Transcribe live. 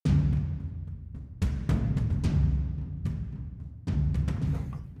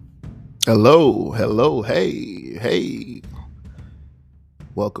Hello, hello, hey, hey.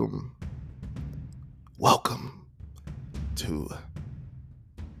 Welcome, welcome to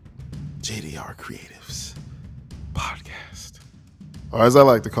JDR Creatives podcast, or as I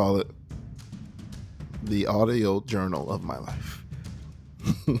like to call it, the audio journal of my life.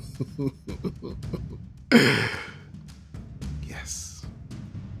 Yes.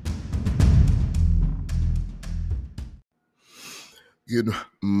 Good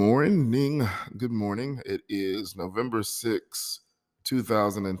morning. Good morning. It is November 6th,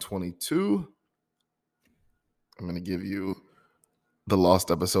 2022. I'm going to give you the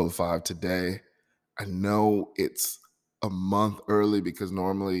Lost episode 5 today. I know it's a month early because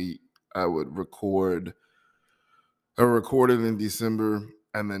normally I would record. I recorded in December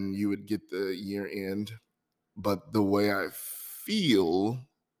and then you would get the year end. But the way I feel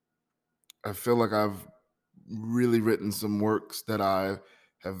like I've really written some works that I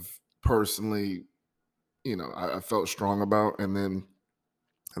have personally, I felt strong about. And then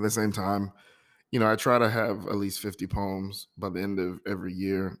at the same time, I try to have at least 50 poems by the end of every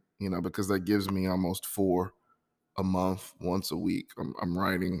year, because that gives me almost four a month, once a week. I'm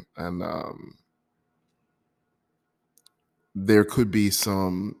writing, and there could be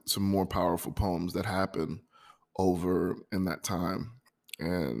some more powerful poems that happen over in that time,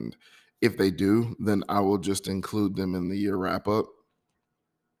 and if they do, then I will just include them in the year wrap up.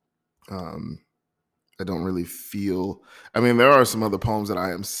 Um, I don't really feel. I mean, there are some other poems that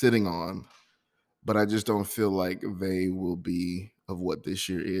I am sitting on, but I just don't feel like they will be of what this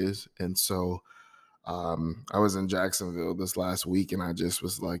year is, and so I was in Jacksonville this last week and I just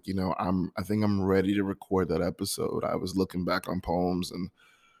was like, I think I'm ready to record that episode. I was looking back on poems and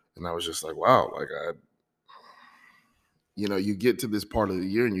I was just like, wow, like you get to this part of the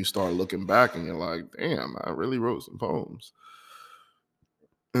year and you start looking back and you're like, damn, I really wrote some poems.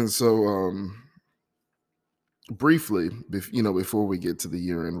 And so briefly, before we get to the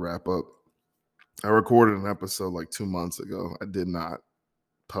year end wrap up, I recorded an episode like 2 months ago. I did not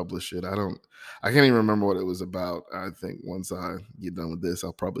publish it. I can't even remember what it was about. I think once I get done with this,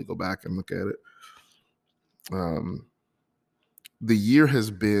 I'll probably go back and look at it. Um, the year has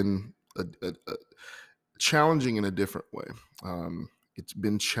been a challenging in a different way. It's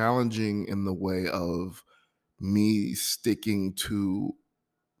been challenging in the way of me sticking to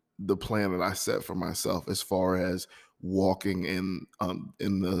the plan that I set for myself as far as walking in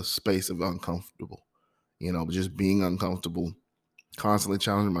the space of uncomfortable. Just being uncomfortable, constantly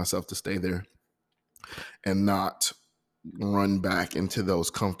challenging myself to stay there and not run back into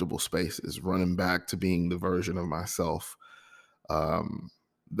those comfortable spaces, running back to being the version of myself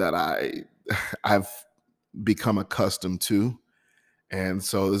that I've become accustomed to. And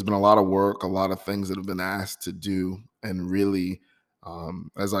so there's been a lot of work, a lot of things that have been asked to do. And really,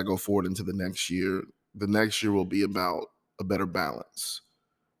 as I go forward into the next year will be about a better balance.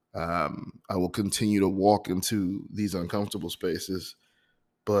 I will continue to walk into these uncomfortable spaces,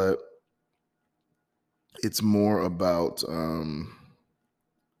 but it's more about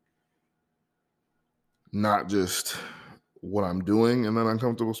not just what I'm doing in that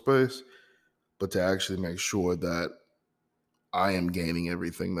uncomfortable space, but to actually make sure that I am gaining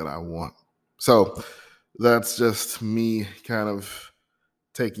everything that I want. So that's just me kind of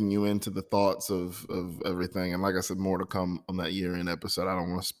taking you into the thoughts of everything. And like I said, more to come on that year end episode. I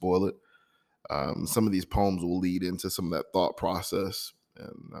don't want to spoil it. Some of these poems will lead into some of that thought process.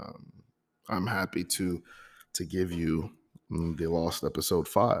 And I'm happy to give you the Lost episode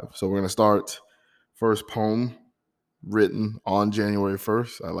 5. So we're going to start first poem written on January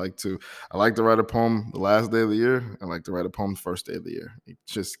 1st. I like to write a poem the last day of the year. I like to write a poem the first day of the year. It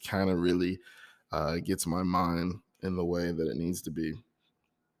just kind of really gets my mind in the way that it needs to be.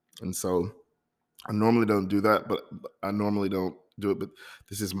 And so I normally don't do that, but I normally don't do it, but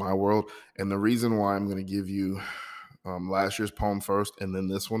this is my world. And the reason why I'm going to give you last year's poem first and then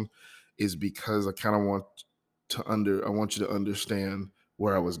this one is because I kind of I want you to understand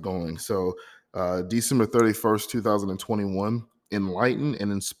where I was going. So December 31st, 2021, enlightened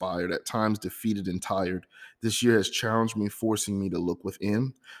and inspired, at times defeated and tired. This year has challenged me, forcing me to look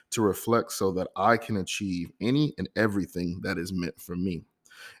within, to reflect so that I can achieve any and everything that is meant for me.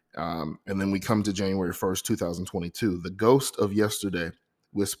 And then we come to January 1st, 2022. The ghost of yesterday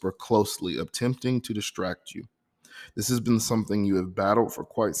whisper closely, attempting to distract you. This has been something you have battled for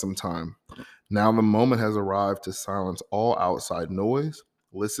quite some time. Now the moment has arrived to silence all outside noise.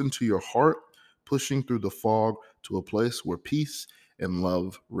 Listen to your heart, pushing through the fog to a place where peace and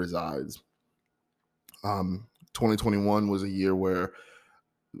love resides. 2021 was a year where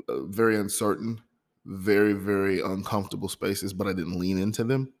very uncertain, very, very uncomfortable spaces, but I didn't lean into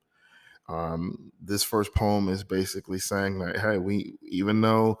them. This first poem is basically saying that, hey, we, even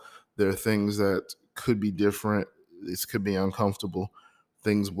though there are things that could be different, this could be uncomfortable,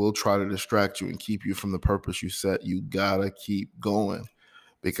 things will try to distract you and keep you from the purpose you set. You gotta keep going,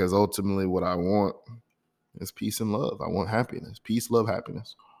 because ultimately what I want is peace and love. I want happiness, peace, love,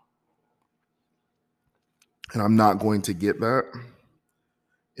 happiness. And I'm not going to get that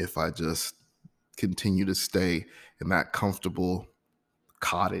if I just continue to stay in that comfortable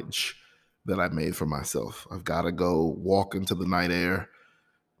cottage that I made for myself. I've got to go walk into the night air,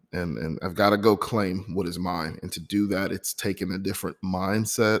 and I've got to go claim what is mine. And to do that, it's taken a different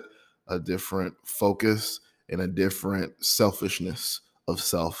mindset, a different focus, and a different selfishness of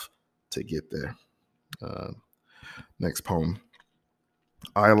self to get there. Uh, Next poem.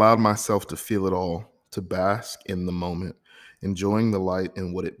 I allowed myself to feel it all, to bask in the moment, enjoying the light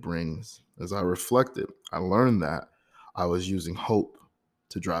and what it brings. As I reflected, I learned that I was using hope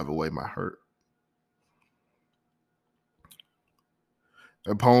to drive away my hurt.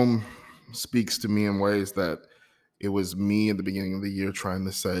 A poem speaks to me in ways that it was me at the beginning of the year trying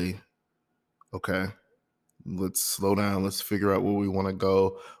to say, okay, let's slow down, let's figure out where we want to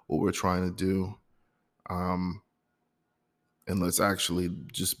go, what we're trying to do. And let's actually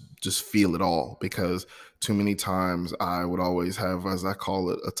just feel it all, because too many times I would always have, as I call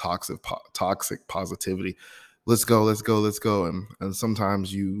it, a toxic positivity. Let's go, let's go, let's go. And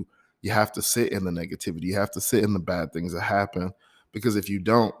sometimes you have to sit in the negativity, you have to sit in the bad things that happen, because if you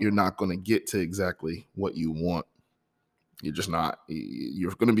don't, you're not going to get to exactly what you want. You're just not.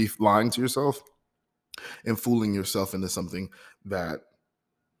 You're going to be lying to yourself and fooling yourself into something that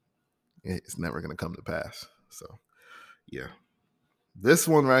it's never going to come to pass. So yeah. This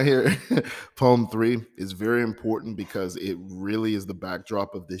one right here, poem 3, is very important because it really is the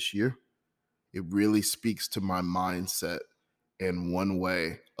backdrop of this year. It really speaks to my mindset in one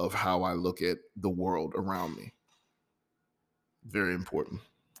way of how I look at the world around me. Very important.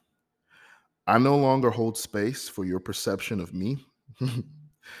 I no longer hold space for your perception of me.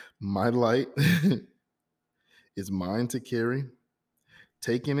 My light is mine to carry.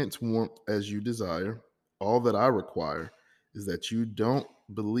 Taking its warmth as you desire. All that I require is that you don't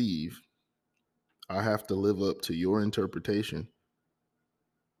believe I have to live up to your interpretation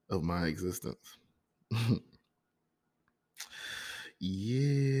of my existence.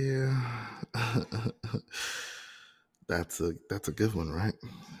 Yeah. That's a good one, right?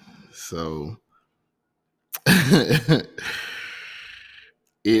 So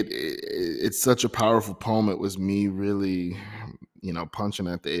it's such a powerful poem. It was me really, punching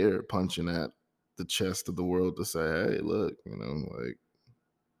at the air, punching at the chest of the world to say, hey, look, like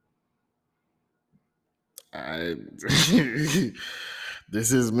I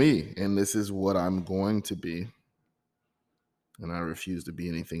this is me and this is what I'm going to be. And I refuse to be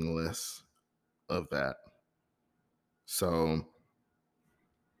anything less of that. So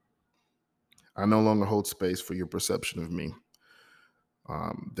I no longer hold space for your perception of me.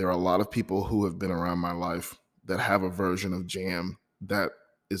 There are a lot of people who have been around my life that have a version of Jam that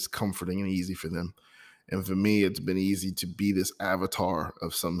is comforting and easy for them. And for me, it's been easy to be this avatar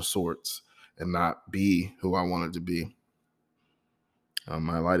of some sorts and not be who I wanted to be.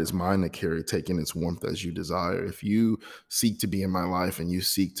 My light is mine to carry, taking its warmth as you desire. If you seek to be in my life and you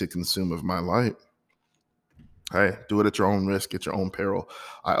seek to consume of my light, hey, do it at your own risk, at your own peril.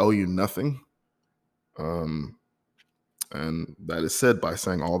 I owe you nothing. And that is said by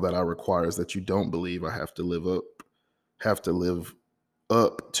saying all that I require is that you don't believe I have to live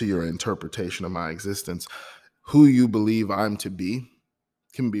up to your interpretation of my existence. Who you believe I'm to be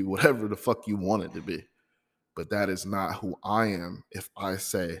can be whatever the fuck you want it to be. But that is not who I am if I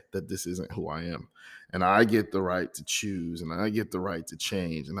say that this isn't who I am. And I get the right to choose, and I get the right to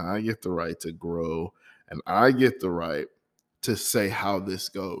change, and I get the right to grow, and I get the right to say how this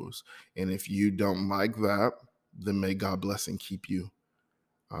goes. And if you don't like that, then may God bless and keep you.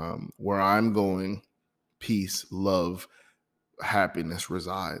 Where I'm going, peace, love, happiness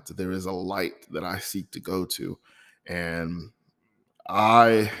resides. There is a light that I seek to go to. And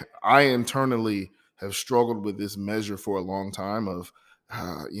I internally have struggled with this measure for a long time of,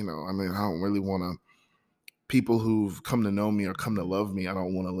 I don't really want to, people who've come to know me or come to love me, I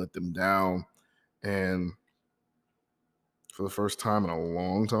don't want to let them down. And for the first time in a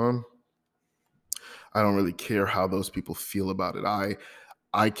long time, I don't really care how those people feel about it.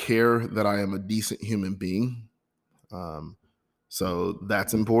 I care that I am a decent human being. So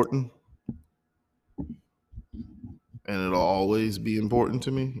that's important. And it'll always be important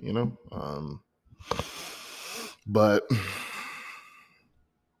to me, but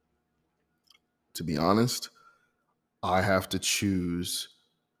to be honest, I have to choose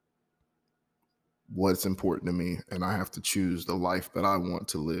what's important to me, and I have to choose the life that I want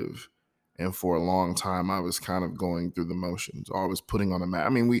to live. And for a long time, I was kind of going through the motions, or I was putting on a mask. I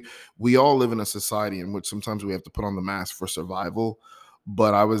mean, we all live in a society in which sometimes we have to put on the mask for survival.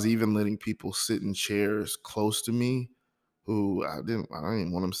 But I was even letting people sit in chairs close to me who I didn't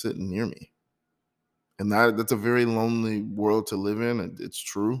even want them sitting near me. And that's a very lonely world to live in. It's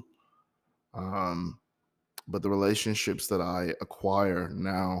true. Um, but the relationships that I acquire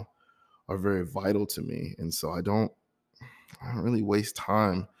now are very vital to me. And so I don't really waste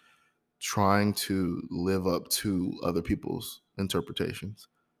time trying to live up to other people's interpretations.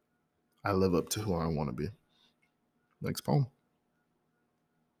 I live up to who I want to be. Next poem.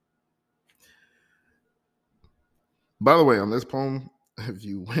 By the way, on this poem, if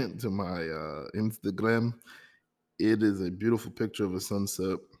you went to my Instagram, it is a beautiful picture of a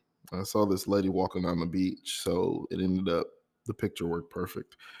sunset. I saw this lady walking on the beach, so it ended up, the picture worked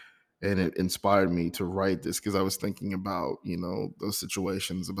perfect. And it inspired me to write this because I was thinking about, those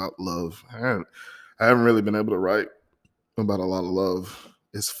situations about love. I haven't really been able to write about a lot of love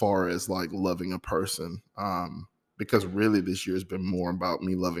as far as like loving a person. Because really this year has been more about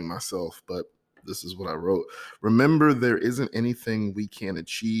me loving myself. But this is what I wrote. Remember, there isn't anything we can't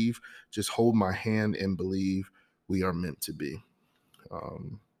achieve. Just hold my hand and believe we are meant to be.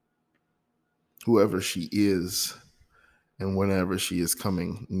 Um, Whoever she is, and whenever she is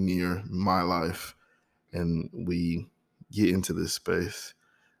coming near my life, and we get into this space,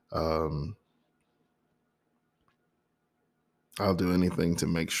 I'll do anything to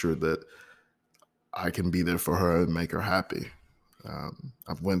make sure that I can be there for her and make her happy.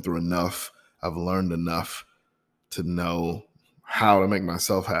 I've went through enough. I've learned enough to know how to make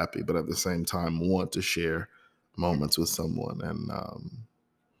myself happy, but at the same time want to share moments with someone. And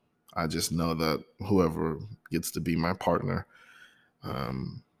I just know that whoever gets to be my partner,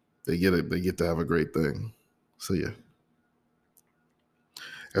 they get to have a great thing. So yeah.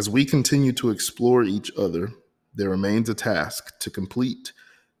 As we continue to explore each other, there remains a task to complete.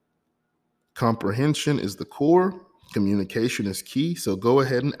 Comprehension is the core, communication is key, so go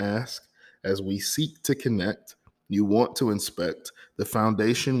ahead and ask as we seek to connect. You want to inspect the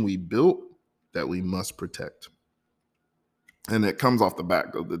foundation we built that we must protect. And it comes off the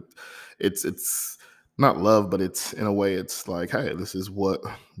back of the, it's not love, but it's in a way it's like, hey, this is what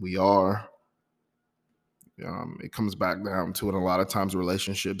we are. It comes back down to it. A lot of times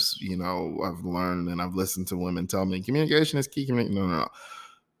relationships, I've learned and I've listened to women tell me communication is key. No.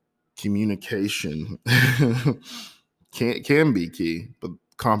 Communication can be key, but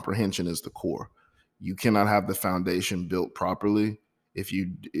comprehension is the core. You cannot have the foundation built properly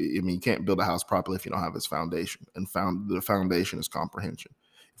you can't build a house properly if you don't have its foundation. And the foundation is comprehension.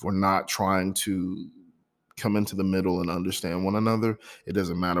 If we're not trying to come into the middle and understand one another, it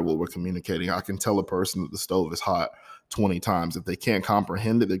doesn't matter what we're communicating. I can tell a person that the stove is hot 20 times. If they can't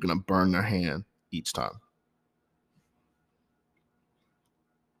comprehend it, they're going to burn their hand each time.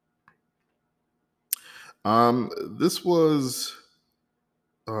 This was,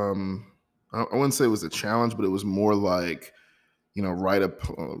 I wouldn't say it was a challenge, but it was more like, write up,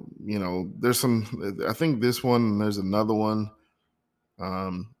 there's some, I think this one, there's another one.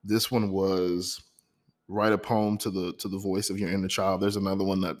 This one was write a poem to the voice of your inner child. There's another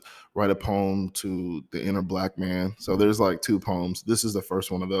one that write a poem to the inner Black man. So there's like two poems. This is the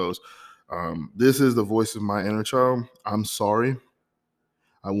first one of those. This is the voice of my inner child. I'm sorry.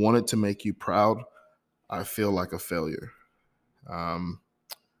 I wanted to make you proud. I feel like a failure. Um,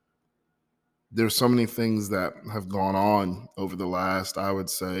 there's so many things that have gone on over the last, I would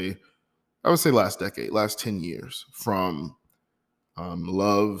say last decade, last 10 years, from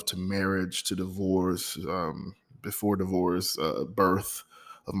love to marriage to divorce, before divorce, birth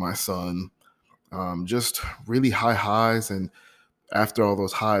of my son, just really high highs. And after all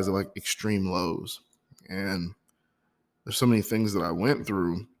those highs are like extreme lows. And there's so many things that I went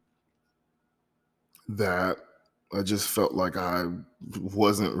through that I just felt like I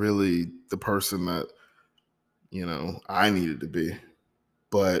wasn't really the person that, I needed to be.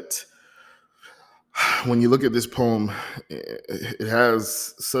 But when you look at this poem, it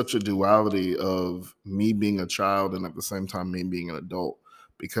has such a duality of me being a child and at the same time me being an adult.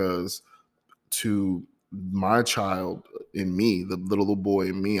 Because to my child in me, the little boy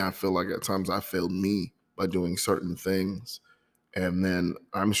in me, I feel like at times I failed me by doing certain things. And then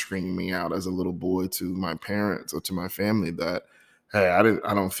I'm screaming out as a little boy to my parents or to my family that, hey, I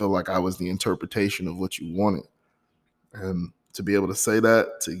don't feel like I was the interpretation of what you wanted. And to be able to say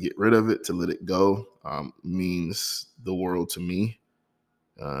that, to get rid of it, to let it go, means the world to me.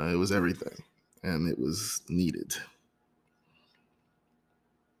 It was everything, and it was needed.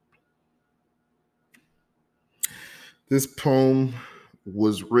 This poem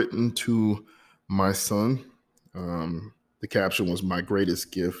was written to my son. The caption was "My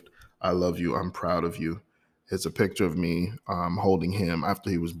greatest gift. I love you. I'm proud of you." It's a picture of me holding him after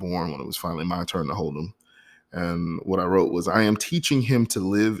he was born when it was finally my turn to hold him. And what I wrote was, I am teaching him to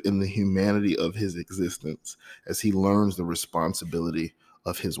live in the humanity of his existence as he learns the responsibility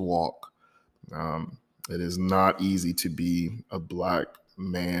of his walk. It is not easy to be a Black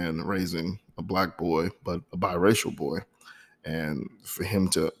man raising a Black boy, but a biracial boy. And for him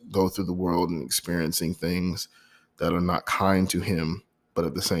to go through the world and experiencing things that are not kind to him, but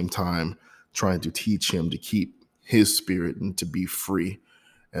at the same time, trying to teach him to keep his spirit and to be free.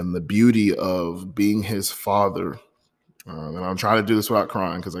 And the beauty of being his father, and I'm trying to do this without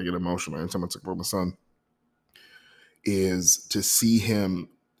crying because I get emotional every time I talk about my son, is to see him,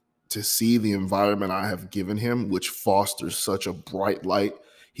 to see the environment I have given him, which fosters such a bright light.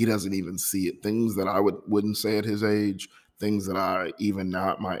 He doesn't even see it. Things that I wouldn't say at his age, things that I, even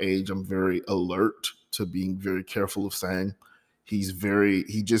now at my age, I'm very alert to being very careful of saying. He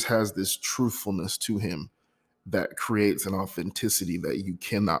just has this truthfulness to him that creates an authenticity that you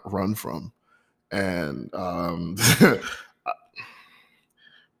cannot run from. And I'm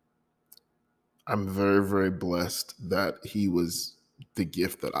very, very blessed that he was the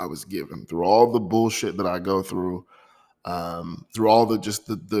gift that I was given through all the bullshit that I go through all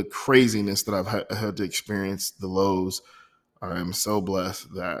the craziness that I've had to experience, the lows. I am so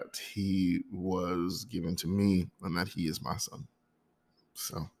blessed that he was given to me and that he is my son.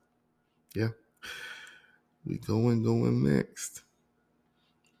 So, yeah, we going next.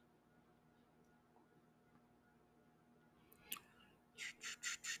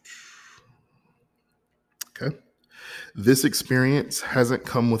 Okay. This experience hasn't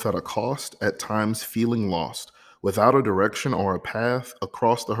come without a cost, at times feeling lost, without a direction or a path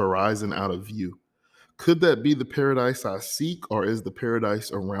across the horizon out of view. Could that be the paradise I seek, or is the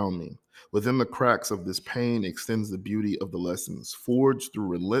paradise around me? Within the cracks of this pain extends the beauty of the lessons, forged through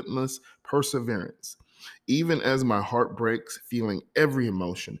relentless perseverance. Even as my heart breaks, feeling every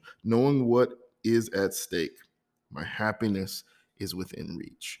emotion, knowing what is at stake, my happiness is within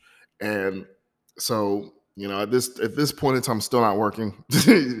reach. And so, at this point in time, I'm still not working.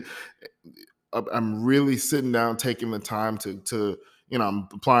 I'm really sitting down, taking the time to I'm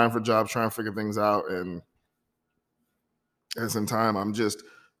applying for jobs, trying to figure things out, and at the same time, I'm just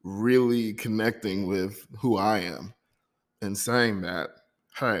really connecting with who I am and saying that,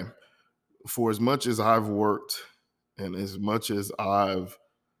 hey, for as much as I've worked and as much as I've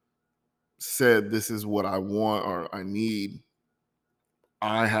said this is what I want or I need,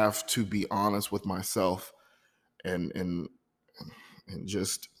 I have to be honest with myself and and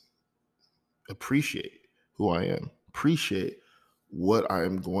just appreciate who I am, appreciate what I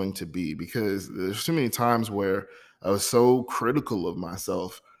am going to be, because there's too many times where I was so critical of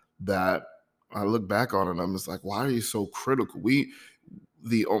myself that I look back on it and I'm just like, why are you so critical?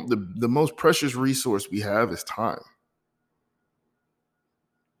 The most precious resource we have is time.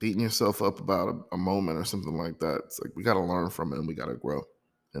 Beating yourself up about a moment or something like that, it's like we got to learn from it and we got to grow.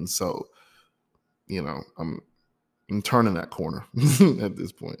 And so, I'm turning that corner at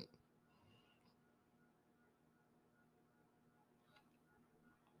this point.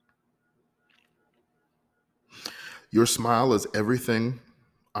 Your smile is everything.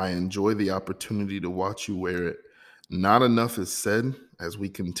 I enjoy the opportunity to watch you wear it. Not enough is said as we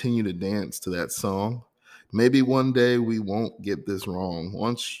continue to dance to that song. Maybe one day we won't get this wrong.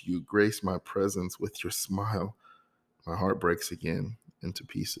 Once you grace my presence with your smile, my heart breaks again into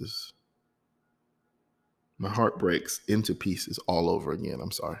pieces. My heart breaks into pieces all over again.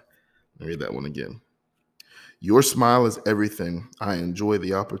 I'm sorry. Let me read that one again. Your smile is everything. I enjoy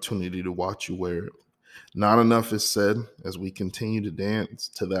the opportunity to watch you wear it. Not enough is said as we continue to dance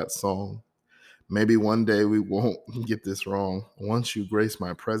to that song. Maybe one day we won't get this wrong. Once you grace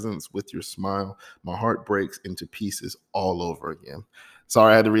my presence with your smile, my heart breaks into pieces all over again.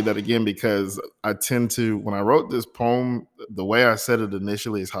 Sorry, I had to read that again because I tend to, when I wrote this poem, the way I said it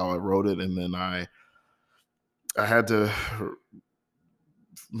initially is how I wrote it. And then I had to,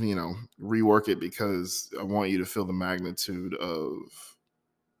 rework it because I want you to feel the magnitude of,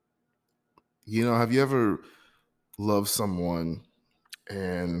 have you ever loved someone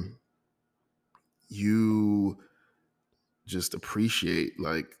and you just appreciate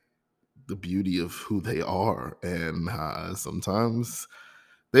like the beauty of who they are, and sometimes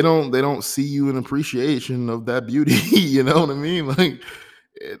they don't see you in appreciation of that beauty. You know what I mean? Like,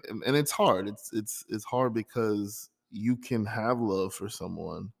 and it's hard. It's hard because you can have love for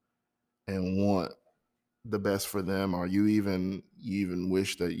someone and want the best for them, or you even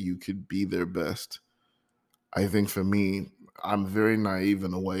wish that you could be their best, I think for me, I'm very naive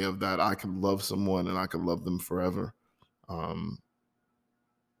in the way of that I can love someone and I can love them forever. Um,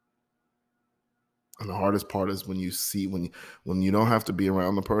 and the hardest part is when you see when you don't have to be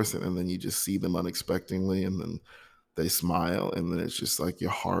around the person and then you just see them unexpectedly and then they smile and then it's just like your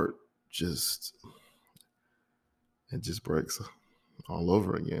heart just it just breaks all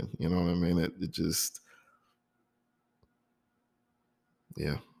over again. You know what I mean? It just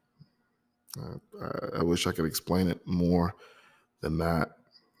yeah. I wish I could explain it more than that.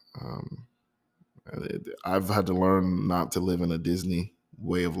 Um, I've had to learn not to live in a Disney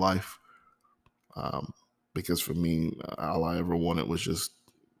way of life um, because for me, all I ever wanted was just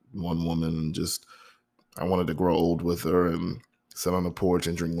one woman, and just I wanted to grow old with her and sit on the porch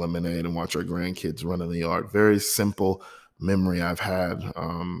and drink lemonade and watch our grandkids run in the yard. Very simple memory I've had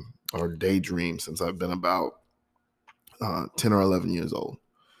or daydream since I've been about 10 or 11 years old.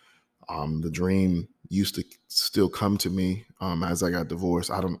 The dream used to still come to me as I got divorced.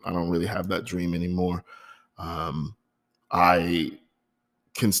 I don't really have that dream anymore. I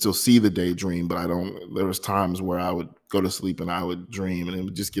can still see the daydream, but I don't. There was times where I would go to sleep and I would dream, and it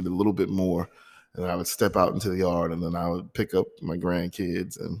would just get a little bit more. And I would step out into the yard, and then I would pick up my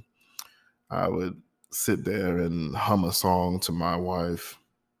grandkids, and I would sit there and hum a song to my wife.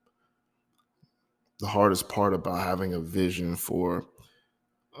 The hardest part about having a vision for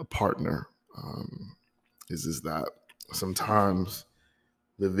a partner is that sometimes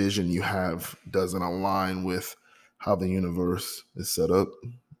the vision you have doesn't align with how the universe is set up,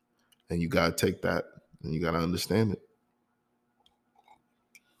 and you got to take that and you got to understand it.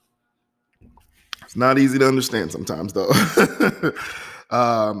 It's not easy to understand sometimes, though.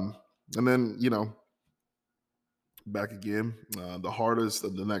 And then, back again.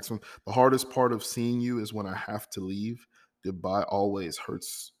 The next one, the hardest part of seeing you is when I have to leave. Goodbye always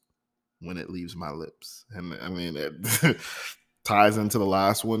hurts when it leaves my lips. And I mean, it ties into the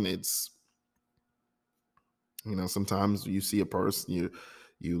last one. It's, sometimes you see a person,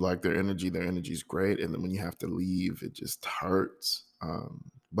 you like their energy's great. And then when you have to leave, it just hurts.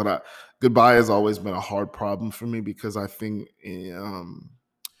 But goodbye has always been a hard problem for me because I think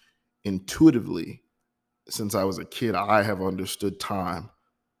intuitively, since I was a kid, I have understood time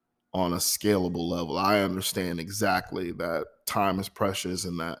on a scalable level. I understand exactly that time is precious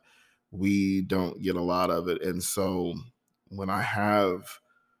and that we don't get a lot of it. And so when I have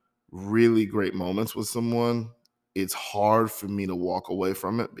really great moments with someone, it's hard for me to walk away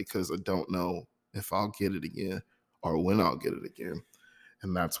from it because I don't know if I'll get it again or when I'll get it again.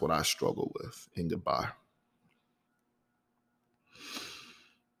 And that's what I struggle with in goodbye.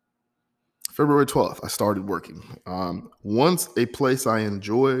 February 12th, I started working. Once a place I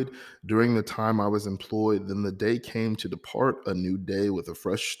enjoyed during the time I was employed, then the day came to depart, a new day with a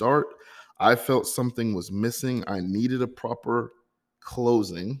fresh start. I felt something was missing. I needed a proper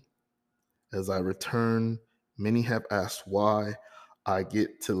closing. As I return, many have asked why. I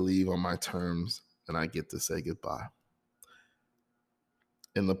get to leave on my terms and I get to say goodbye.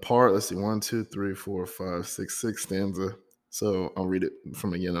 In the part, let's see, 1, 2, 3, 4, 5, 6, six stanza. So I'll read it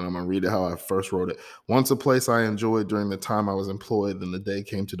from again, and I'm gonna read it how I first wrote it. Once a place I enjoyed during the time I was employed, then the day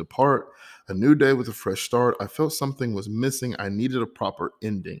came to depart. A new day with a fresh start. I felt something was missing. I needed a proper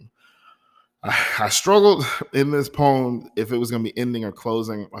ending. I struggled in this poem if it was gonna be ending or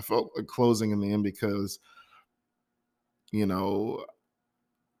closing. I felt like closing in the end because you know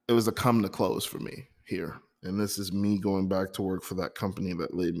it was a come to close for me here. And this is me going back to work for that company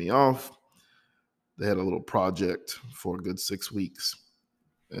that laid me off. They had a little project for a good 6 weeks.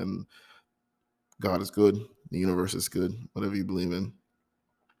 And God is good. The universe is good, whatever you believe in.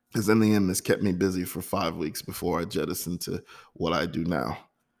 Because in the end, this kept me busy for 5 weeks before I jettisoned to what I do now.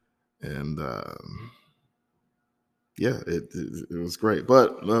 And yeah, it was great.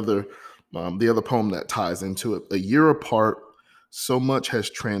 But the other poem that ties into it, a year apart, so much has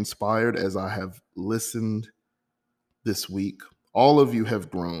transpired as I have listened this week. All of you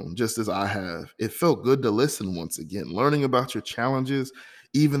have grown just as I have. It felt good to listen once again, learning about your challenges,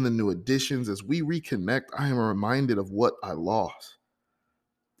 even the new additions. As we reconnect, I am reminded of what I lost.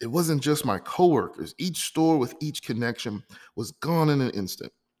 It wasn't just my coworkers. Each store with each connection was gone in an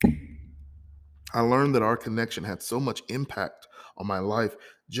instant. I learned that our connection had so much impact on my life,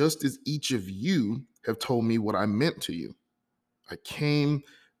 just as each of you have told me what I meant to you. I came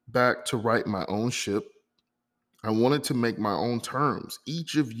back to right my own ship. I wanted to make my own terms.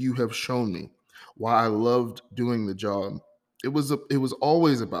 Each of you have shown me why I loved doing the job. It was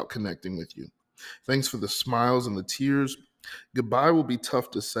always about connecting with you. Thanks for the smiles and the tears. Goodbye will be tough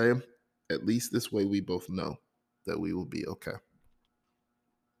to say. At least this way we both know that we will be okay.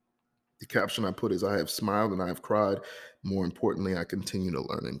 The caption I put is, I have smiled and I have cried. More importantly, I continue to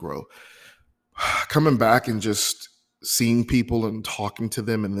learn and grow. Coming back and just seeing people and talking to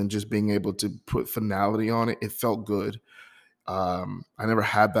them and then just being able to put finality on it, it felt good. I never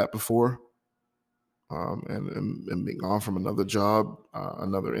had that before. And being on from another job,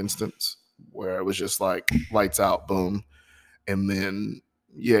 another instance where it was just like lights out, boom. And then,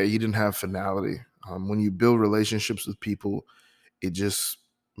 yeah, you didn't have finality. When you build relationships with people, it just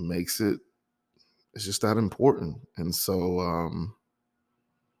makes it's just that important. And so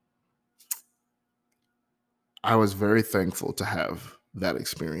I was very thankful to have that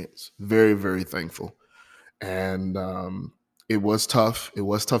experience. Very, very thankful. And it was tough. It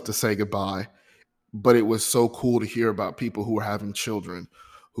was tough to say goodbye, but it was so cool to hear about people who were having children,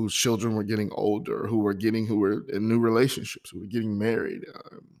 whose children were getting older, who were in new relationships, who were getting married.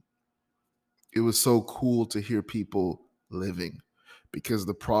 It was so cool to hear people living, because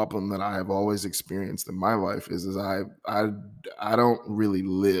the problem that I have always experienced in my life is I don't really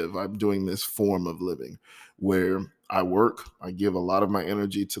live. I'm doing this form of living where I work, I give a lot of my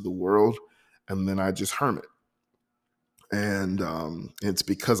energy to the world, and then I just hermit. And it's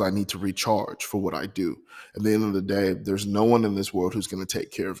because I need to recharge for what I do. At the end of the day, there's no one in this world who's going to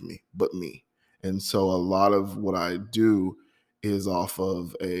take care of me but me. And so a lot of what I do is off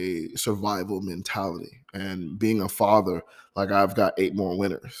of a survival mentality. And being a father, like, I've got 8 more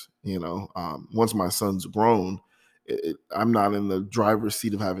winters. Once my son's grown, I'm not in the driver's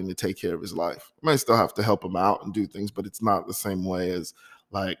seat of having to take care of his life. I might still have to help him out and do things, but it's not the same way as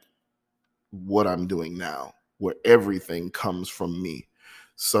like what I'm doing now, where everything comes from me.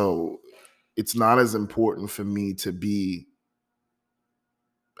 So it's not as important for me to be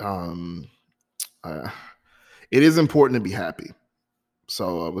um it is important to be happy.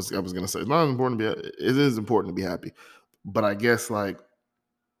 So I was gonna say, it's not important to be, it is important to be happy. But I guess, like,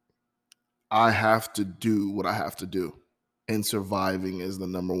 I have to do what I have to do. And surviving is the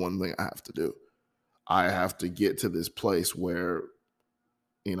number one thing I have to do. I have to get to this place where,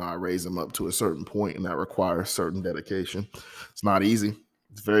 I raise them up to a certain point, and that requires certain dedication. It's not easy.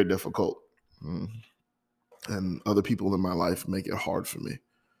 It's very difficult. Mm. And other people in my life make it hard for me.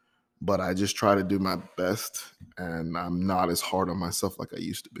 But I just try to do my best, and I'm not as hard on myself like I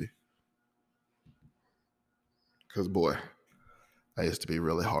used to be. Because, boy, I used to be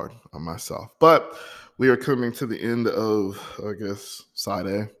really hard on myself. But we are coming to the end of, I guess, side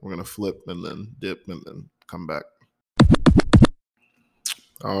A. We're going to flip and then dip and then come back.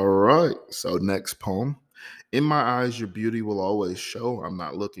 All right. So, next poem. In my eyes, your beauty will always show. I'm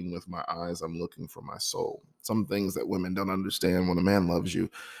not looking with my eyes, I'm looking for my soul. Some things that women don't understand: when a man loves you,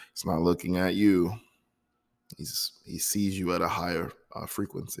 he's not looking at you. He sees you at a higher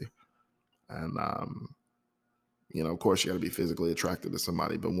frequency. And, of course, you got to be physically attracted to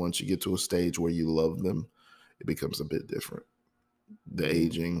somebody. But once you get to a stage where you love them, it becomes a bit different. The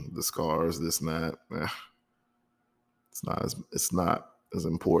aging, the scars, this and that, it's not as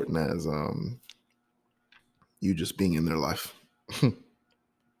important as you just being in their life.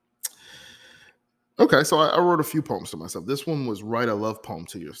 Okay, so I wrote a few poems to myself. This one was write a love poem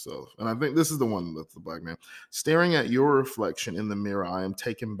to yourself. And I think this is the one that's the Black man. Staring at your reflection in the mirror, I am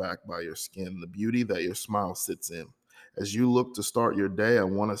taken back by your skin, the beauty that your smile sits in. As you look to start your day, I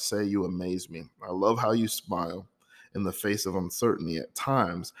want to say you amaze me. I love how you smile in the face of uncertainty. At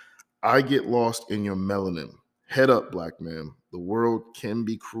times, I get lost in your melanin. Head up, Black man. The world can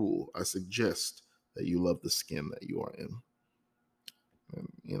be cruel. I suggest that you love the skin that you are in. And,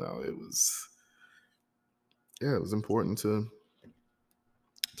 it was important to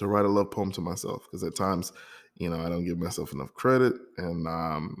write a love poem to myself, because at times, I don't give myself enough credit. And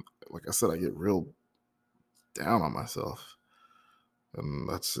like I said, I get real down on myself. And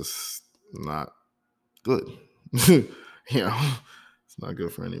that's just not good. It's not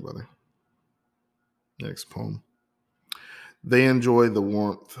good for anybody. Next poem. They enjoy the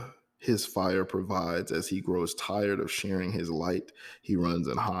warmth his fire provides. As he grows tired of sharing his light, he runs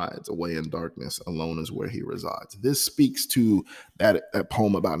and hides away in darkness. Alone is where he resides. This speaks to that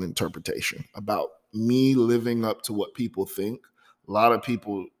poem about interpretation, about me living up to what people think. A lot of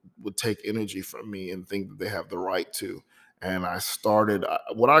people would take energy from me and think that they have the right to. And I started,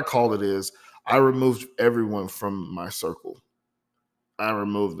 what I call it is, I removed everyone from my circle. I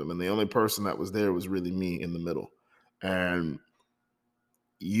removed them. And the only person that was there was really me in the middle. And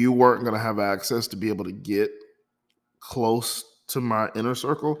you weren't going to have access to be able to get close to my inner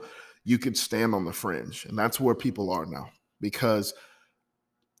circle. You could stand on the fringe. And that's where people are now, because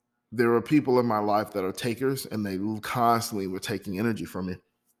there are people in my life that are takers, and they constantly were taking energy from me.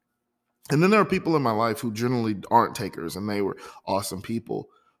 And then there are people in my life who generally aren't takers, and they were awesome people,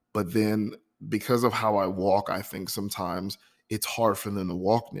 But then because of how I walk, I think sometimes it's hard for them to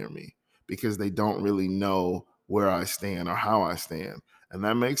walk near me because they don't really know where I stand or how I stand. And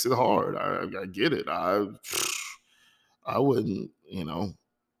that makes it hard. I get it. I wouldn't,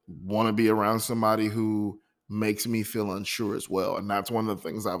 want to be around somebody who makes me feel unsure as well. And that's one of the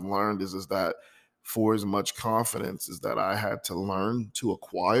things I've learned is that for as much confidence as that I had to learn to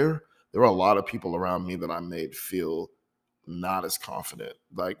acquire, there were a lot of people around me that I made feel not as confident,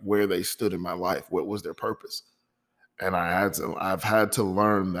 like where they stood in my life, what was their purpose. And I've had to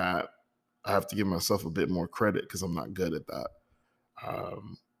learn that I have to give myself a bit more credit because I'm not good at that.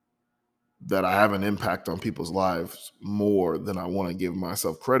 Um, that I have an impact on people's lives more than I want to give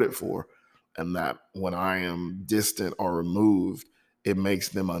myself credit for. And that when I am distant or removed, it makes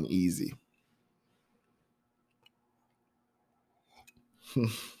them uneasy.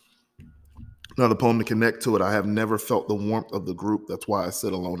 Another poem to connect to it. I have never felt the warmth of the group. That's why I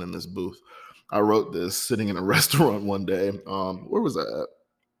sit alone in this booth. I wrote this sitting in a restaurant one day. Where was I at?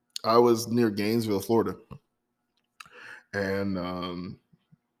 I was near Gainesville, Florida. And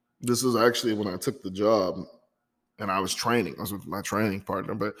this was actually when I took the job and I was training. I was with my training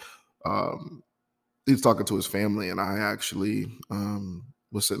partner, but he was talking to his family, and I actually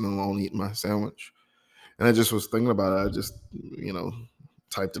was sitting alone eating my sandwich. And I just was thinking about it. I just,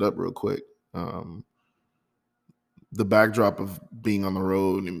 typed it up real quick. The backdrop of being on the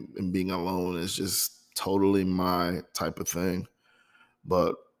road and being alone is just totally my type of thing.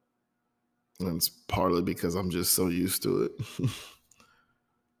 But it's partly because I'm just so used to it.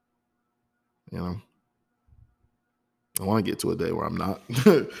 I want to get to a day where I'm not.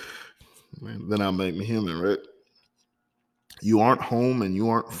 Then I'll make me human, right? You aren't home and you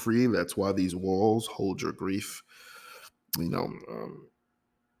aren't free. That's why these walls hold your grief.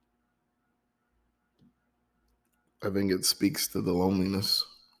 I think it speaks to the loneliness.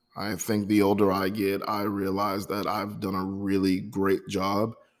 I think the older I get, I realize that I've done a really great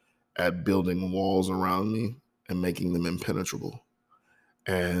job at building walls around me and making them impenetrable.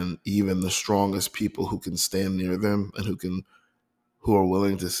 And even the strongest people who can stand near them and who are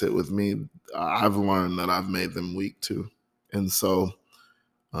willing to sit with me, I've learned that I've made them weak too. And so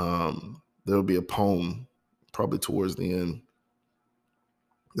there'll be a poem probably towards the end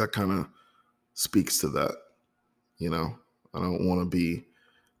that kind of speaks to that. I don't want to be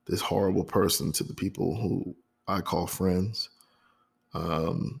this horrible person to the people who I call friends.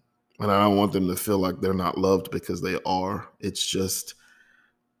 And I don't want them to feel like they're not loved because they are. It's just,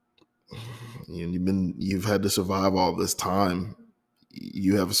 you've had to survive all this time.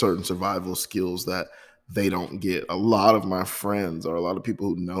 You have certain survival skills that they don't get. A lot of my friends or a lot of people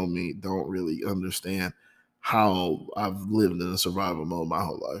who know me don't really understand how I've lived in a survival mode my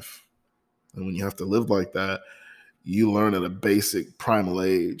whole life. And when you have to live like that, you learn at a basic primal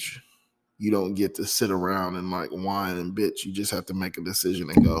age. You don't get to sit around and like whine and bitch. You just have to make a decision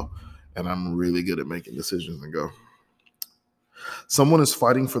and go. And I'm really good at making decisions and go. Someone is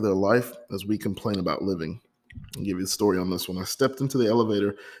fighting for their life as we complain about living. I'll give you the story on this one. I stepped into the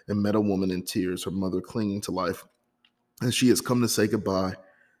elevator and met a woman in tears, her mother clinging to life. And she has come to say goodbye.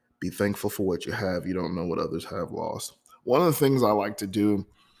 Be thankful for what you have. You don't know what others have lost. One of the things I like to do,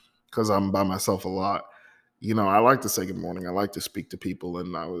 because I'm by myself a lot, I like to say good morning. I like to speak to people.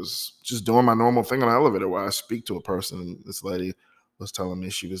 And I was just doing my normal thing on the elevator where I speak to a person. And this lady was telling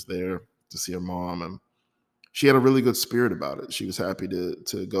me she was there to see her mom. And she had a really good spirit about it. She was happy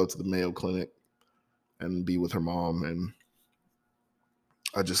to go to the Mayo Clinic and be with her mom. And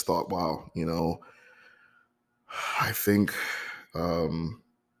I just thought, wow, I think the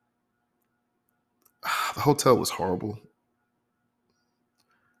hotel was horrible.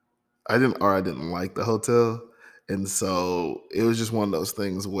 I didn't like the hotel. And so it was just one of those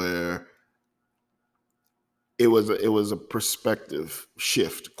things where it was a perspective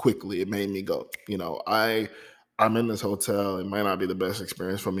shift quickly. It made me go, I'm in this hotel. It might not be the best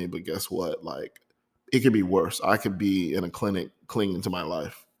experience for me, but guess what? Like, it could be worse. I could be in a clinic clinging to my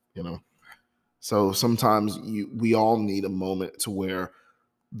life, So sometimes we all need a moment to where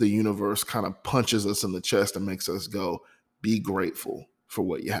the universe kind of punches us in the chest and makes us go, be grateful for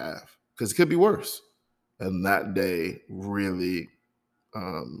what you have, because it could be worse. And that day really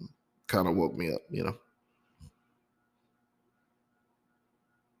kind of woke me up,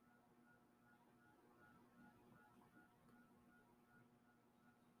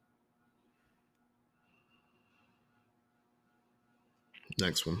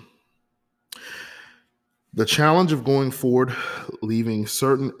 Next one. The challenge of going forward, leaving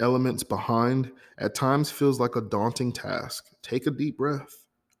certain elements behind, at times feels like a daunting task. Take a deep breath.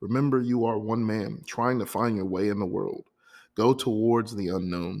 Remember, you are one man trying to find your way in the world. Go towards the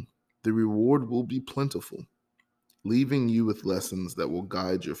unknown. The reward will be plentiful, leaving you with lessons that will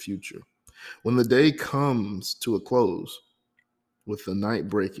guide your future. When the day comes to a close, with the night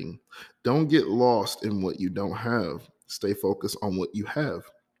breaking, don't get lost in what you don't have. Stay focused on what you have.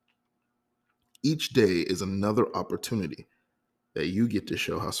 Each day is another opportunity that you get to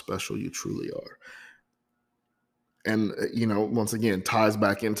show how special you truly are. And, once again, ties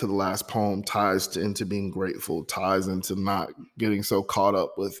back into the last poem, into being grateful, ties into not getting so caught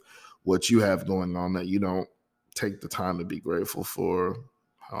up with what you have going on that you don't take the time to be grateful for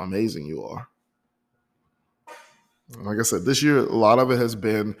how amazing you are. Like I said, this year, a lot of it has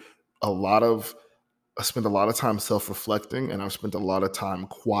been I spent a lot of time self-reflecting, and I've spent a lot of time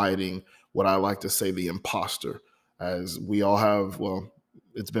quieting what I like to say the imposter. As we all have, well,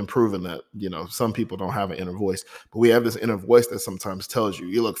 it's been proven that, some people don't have an inner voice, but we have this inner voice that sometimes tells you,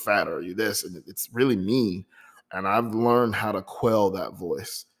 you look fat or you this, and it's really mean. And I've learned how to quell that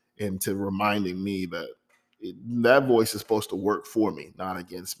voice into reminding me that that voice is supposed to work for me, not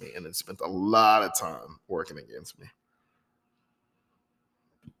against me. And it spent a lot of time working against me.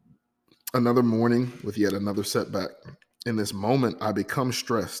 Another morning with yet another setback. In this moment, I become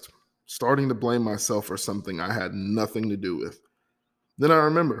stressed, starting to blame myself for something I had nothing to do with. Then I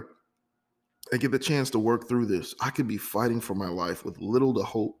remember, I get the chance to work through this. I could be fighting for my life with little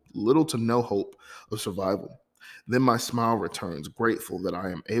to no hope of survival. Then my smile returns, grateful that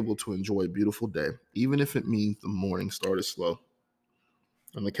I am able to enjoy a beautiful day, even if it means the morning started slow.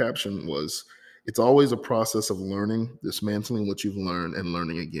 And the caption was, it's always a process of learning, dismantling what you've learned, and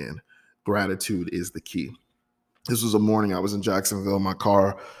learning again. Gratitude is the key. This was a morning I was in Jacksonville. My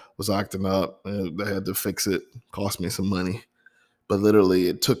car was acting up. And I had to fix it. Cost me some money. But literally,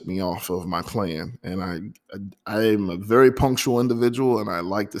 it took me off of my plan. And I am a very punctual individual, and I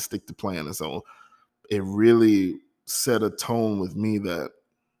like to stick to plan. And so it really set a tone with me that,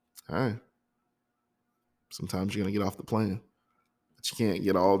 hey, sometimes you're going to get off the plan. But you can't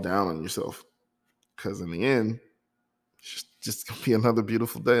get all down on yourself. Because in the end, it's just going to be another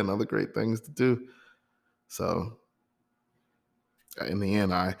beautiful day, another great things to do. So in the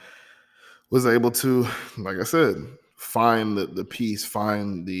end, I was able to, like I said, find the peace,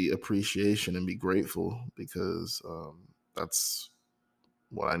 find the appreciation, and be grateful, because that's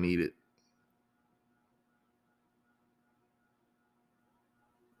what I needed.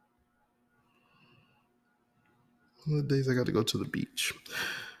 One of the days I got to go to the beach.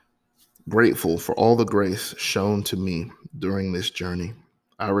 Grateful for all the grace shown to me during this journey.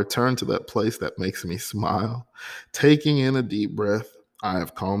 I return to that place that makes me smile. Taking in a deep breath, I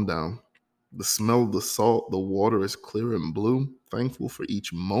have calmed down. The smell of the salt, the water is clear and blue. Thankful for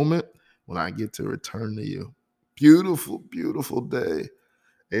each moment when I get to return to you. Beautiful, beautiful day.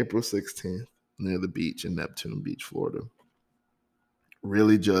 April 16th, near the beach in Neptune Beach, Florida.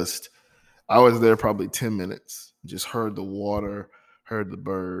 Really I was there probably 10 minutes. Just heard the water, heard the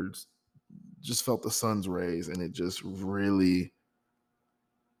birds, just felt the sun's rays, and it just really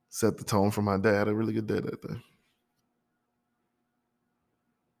set the tone for my day. I had a really good day that day.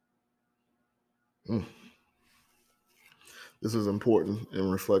 This is important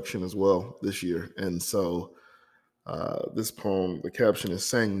in reflection as well this year. And so this poem, the caption is,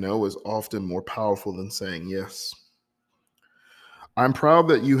 saying no is often more powerful than saying yes. I'm proud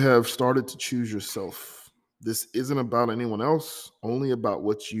that you have started to choose yourself. This isn't about anyone else, only about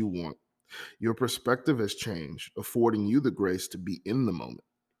what you want. Your perspective has changed, affording you the grace to be in the moment,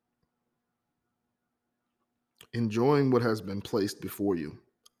 enjoying what has been placed before you.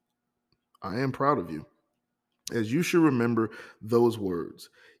 I am proud of you. As you should remember those words,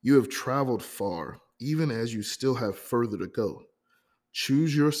 you have traveled far, even as you still have further to go.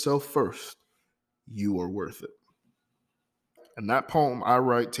 Choose yourself first. You are worth it. And that poem I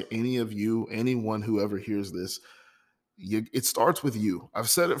write to any of you, anyone who ever hears this, it starts with you. I've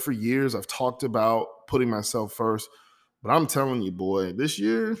said it for years. I've talked about putting myself first, but I'm telling you, boy, this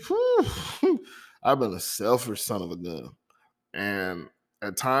year, I've been a selfish son of a gun. And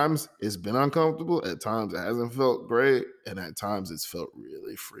at times it's been uncomfortable. At times it hasn't felt great. And at times it's felt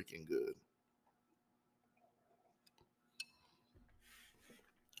really freaking good.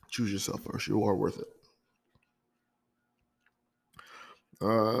 Choose yourself first. You are worth it.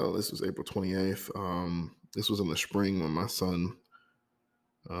 This was April 28th. This was in the spring when my son,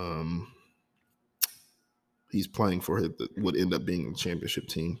 he's playing for what would end up being the championship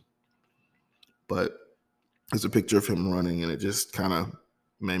team. But there's a picture of him running, and it just kind of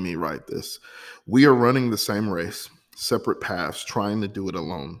made me write this. We are running the same race, separate paths, trying to do it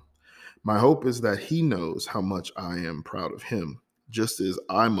alone. My hope is that he knows how much I am proud of him, just as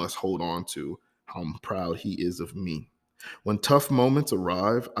I must hold on to how proud he is of me. When tough moments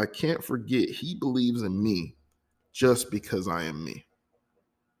arrive, I can't forget he believes in me just because I am me.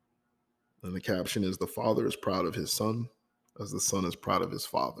 And the caption is, the father is proud of his son as the son is proud of his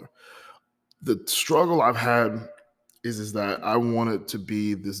father. The struggle I've had is that I wanted to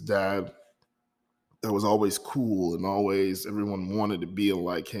be this dad that was always cool and always everyone wanted to be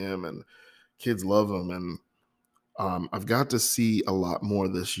like him and kids love him. And I've got to see a lot more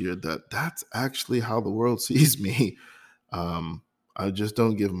this year that that's actually how the world sees me. I just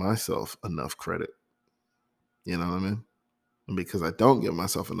don't give myself enough credit. You know what I mean? And because I don't give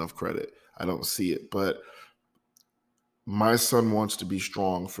myself enough credit, I don't see it. But my son wants to be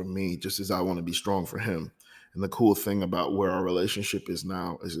strong for me just as I want to be strong for him. And the cool thing about where our relationship is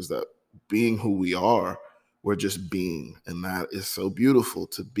now is that being who we are, we're just being. And that is so beautiful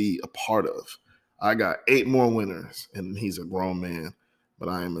to be a part of. I got 8 more winners and he's a grown man, but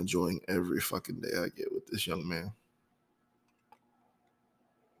I am enjoying every fucking day I get with this young man.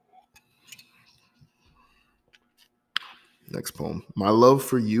 Next poem. My love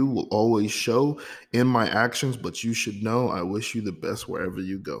for you will always show in my actions, but you should know I wish you the best wherever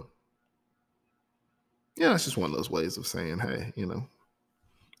you go. Yeah, it's just one of those ways of saying, hey,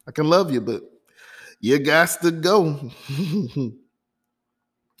 I can love you, but you got to go.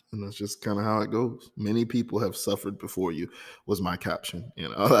 And that's just kind of how it goes. Many people have suffered before you, was my caption.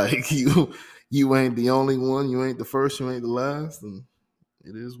 Like you ain't the only one, you ain't the first, you ain't the last, and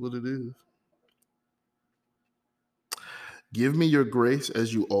it is what it is. Give me your grace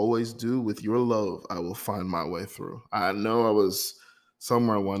as you always do. With your love, I will find my way through. I know I was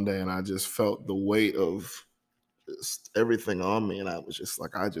somewhere one day and I just felt the weight of just everything on me. And I was just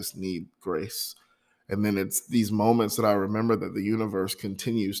like, I just need grace. And then it's these moments that I remember that the universe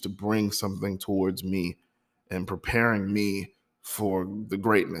continues to bring something towards me and preparing me for the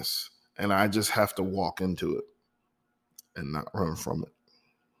greatness. And I just have to walk into it and not run from it.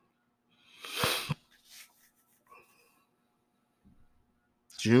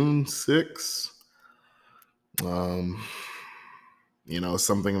 June 6th.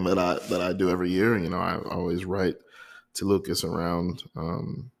 Something that I do every year. I always write to Lucas around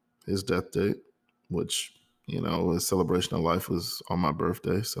his death date, which his celebration of life was on my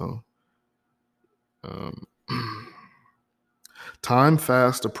birthday. So time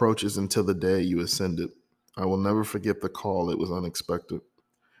fast approaches until the day you ascended. I will never forget the call. It was unexpected.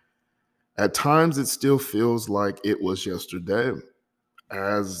 At times, it still feels like it was yesterday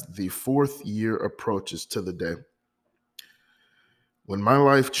as the 4th year approaches to the day when my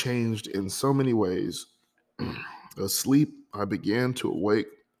life changed in so many ways. Asleep, I began to awake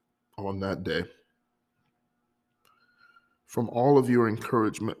on that day. From all of your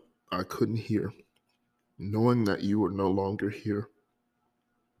encouragement, I couldn't hear, knowing that you were no longer here.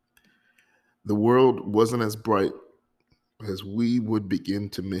 The world wasn't as bright as we would begin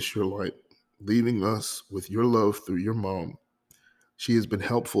to miss your light, leaving us with your love through your mom. She has been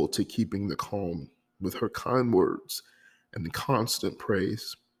helpful to keeping the calm with her kind words and constant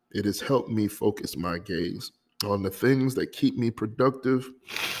praise. It has helped me focus my gaze on the things that keep me productive,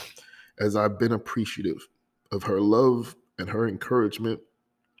 as I've been appreciative of her love and her encouragement.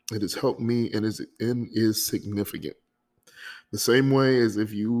 It has helped me and is significant. The same way as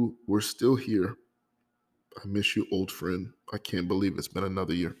if you were still here. I miss you, old friend. I can't believe it's been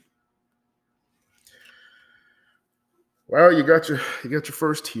another year. Well, you got your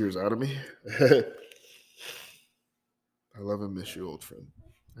first tears out of me. I love and miss you, old friend.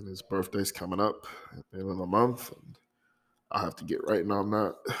 And his birthday's coming up at the end of the month, and I'll have to get writing on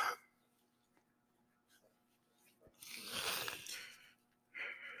that.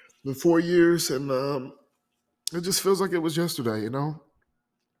 It's been 4 years, and it just feels like it was yesterday, he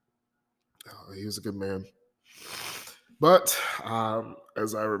was a good man. But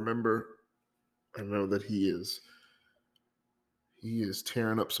as I remember, I know that he is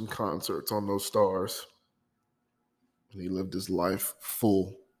tearing up some concerts on those stars. And he lived his life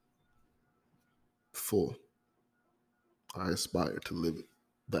full. I aspire to live it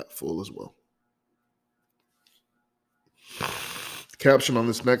that full as well. The caption on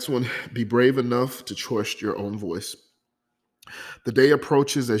this next one: be brave enough to trust your own voice. The day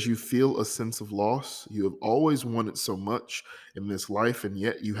approaches as you feel a sense of loss. You have always wanted so much in this life, and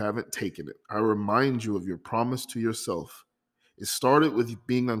yet you haven't taken it. I remind you of your promise to yourself. It started with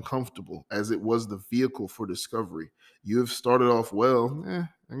being uncomfortable, as it was the vehicle for discovery. You have started off well,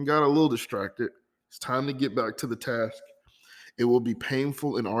 and got a little distracted. It's time to get back to the task. It will be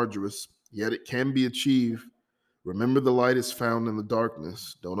painful and arduous, yet it can be achieved. Remember, the light is found in the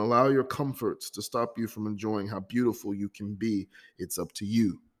darkness. Don't allow your comforts to stop you from enjoying how beautiful you can be. It's up to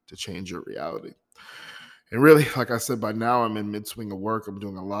you to change your reality. And really, like I said, by now I'm in mid-swing of work. I'm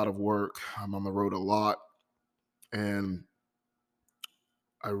doing a lot of work. I'm on the road a lot. And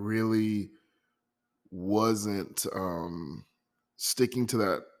I really wasn't sticking to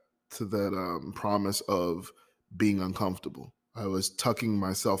that promise of being uncomfortable. I was tucking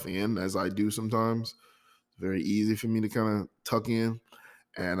myself in, as I do sometimes. Very easy for me to kind of tuck in,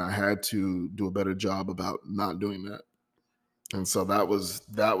 and I had to do a better job about not doing that. And so that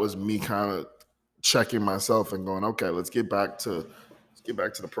was me kind of checking myself and going, okay, let's get back to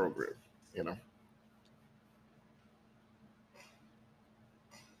the program, you know.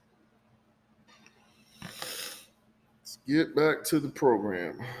 Let's get back to the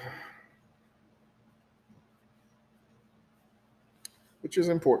program, which is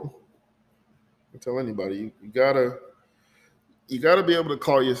important. I tell anybody, you gotta be able to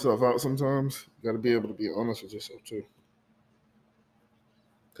call yourself out sometimes. You gotta be able to be honest with yourself too.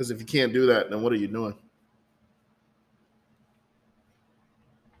 Because if you can't do that, then what are you doing?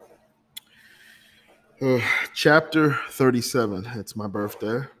 Chapter 37. It's my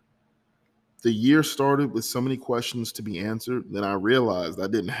birthday. The year started with so many questions to be answered, then I realized I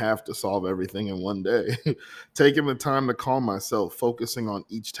didn't have to solve everything in one day. Taking the time to calm myself, focusing on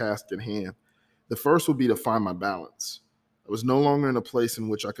each task at hand. The first would be to find my balance. I was no longer in a place in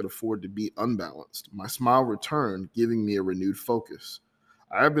which I could afford to be unbalanced. My smile returned, giving me a renewed focus.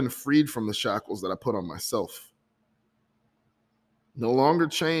 I have been freed from the shackles that I put on myself. No longer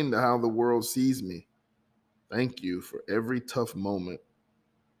chained to how the world sees me. Thank you for every tough moment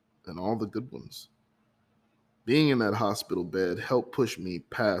and all the good ones. Being in that hospital bed helped push me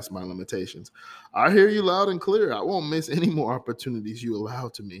past my limitations. I hear you loud and clear. I won't miss any more opportunities you allow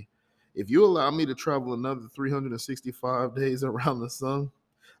to me. If you allow me to travel another 365 days around the sun,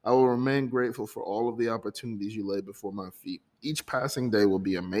 I will remain grateful for all of the opportunities you lay before my feet. Each passing day will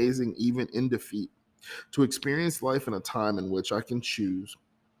be amazing, even in defeat. To experience life in a time in which I can choose,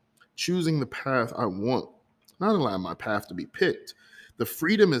 choosing the path I want, not allowing my path to be picked. The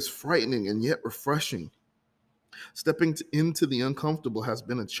freedom is frightening and yet refreshing. Stepping into the uncomfortable has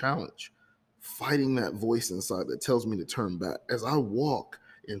been a challenge. Fighting that voice inside that tells me to turn back. As I walk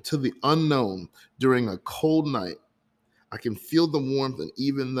into the unknown during a cold night, I can feel the warmth, and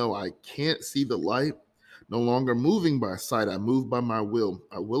even though I can't see the light, no longer moving by sight, I move by my will.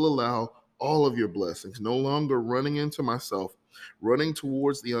 I will allow all of your blessings, no longer running into myself, running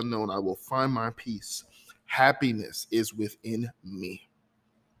towards the unknown. I will find my peace. Happiness is within me.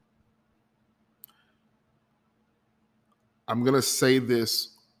 I'm going to say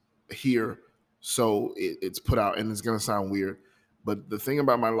this here so it's put out, and it's going to sound weird. But the thing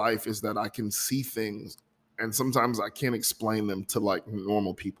about my life is that I can see things, and sometimes I can't explain them to like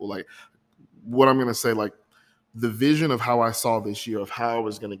normal people. Like what I'm going to say, like the vision of how I saw this year, of how I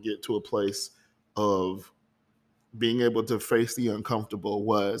was going to get to a place of being able to face the uncomfortable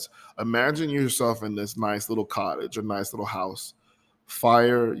was, imagine yourself in this nice little cottage, a nice little house,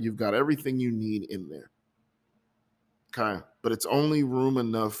 fire, you've got everything you need in there. Okay. But it's only room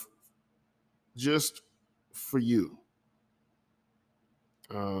enough just for you.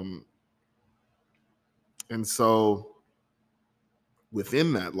 Um, and so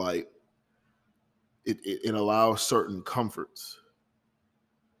within that light, it allows certain comforts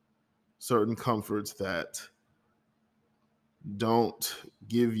that don't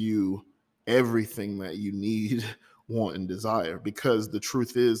give you everything that you need, want, and desire. Because the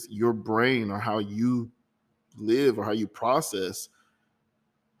truth is, your brain, or how you live, or how you process,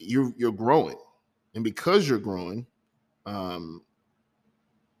 you're growing. And because you're growing, um,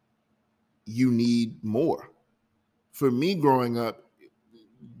 you need more. For me growing up,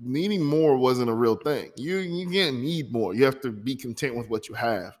 needing more wasn't a real thing. You can't need more. You have to be content with what you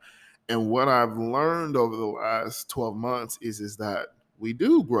have. And what I've learned over the last 12 months is that we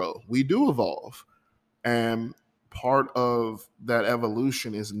do grow, we do evolve. And part of that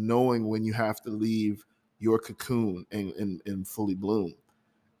evolution is knowing when you have to leave your cocoon and fully bloom.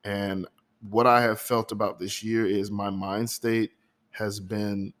 And what I have felt about this year is my mind state has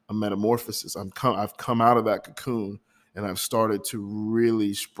been a metamorphosis. I've come out of that cocoon, and I've started to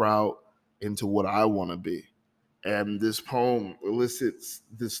really sprout into what I want to be. And this poem elicits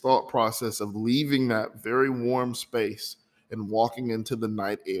this thought process of leaving that very warm space and walking into the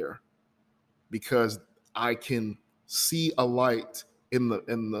night air, because I can see a light in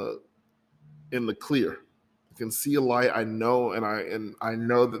the clear. I can see a light. I know, and I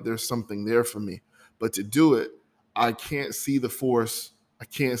know that there's something there for me. But to do it, I can't see the forest. I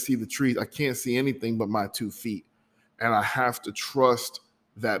can't see the trees. I can't see anything but my 2 feet. And I have to trust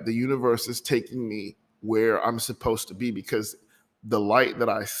that the universe is taking me where I'm supposed to be, because the light that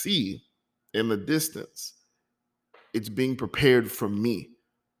I see in the distance it's being prepared for me.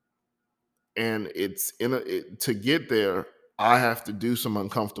 And to get there, I have to do some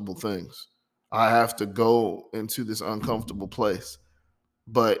uncomfortable things. I have to go into this uncomfortable place.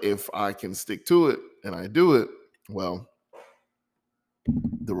 But if I can stick to it and I do it, well,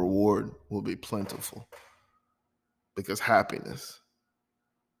 the reward will be plentiful because happiness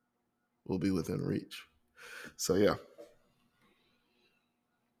will be within reach. So, yeah.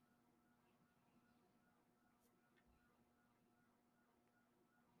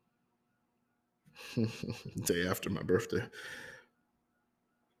 Day after my birthday.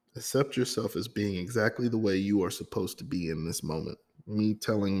 Accept yourself as being exactly the way you are supposed to be in this moment. Me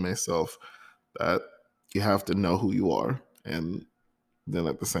telling myself that you have to know who you are, and then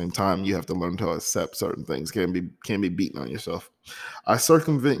at the same time you have to learn to accept certain things. Can't be beaten on yourself. I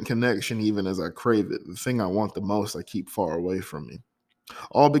circumvent connection even as I crave it. The thing I want the most I keep far away from me.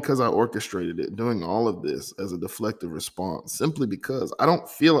 All because I orchestrated it, doing all of this as a deflective response, simply because I don't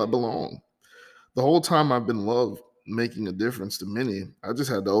feel I belong. The whole time I've been loved, making a difference to many, I just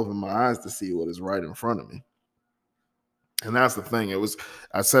had to open my eyes to see what is right in front of me. And that's the thing.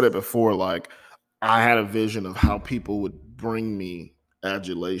 I said it before, like, I had a vision of how people would bring me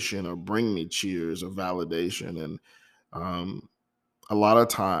adulation or bring me cheers or validation. And um, a lot of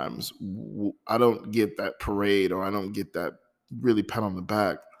times I don't get that parade, or I don't get that really pat on the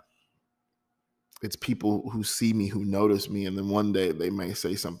back. It's people who see me, who notice me, and then one day they may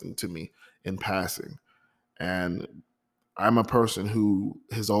say something to me in passing. And I'm a person who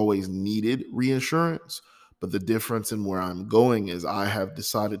has always needed reassurance, but the difference in where I'm going is I have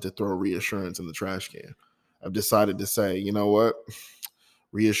decided to throw reassurance in the trash can. I've decided to say, you know what?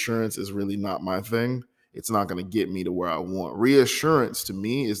 Reassurance is really not my thing. It's not going to get me to where I want. Reassurance to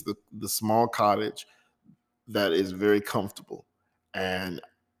me is the small cottage that is very comfortable. And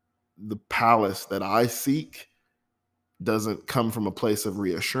the palace that I seek doesn't come from a place of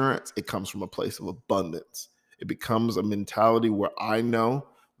reassurance. It comes from a place of abundance. It becomes a mentality where I know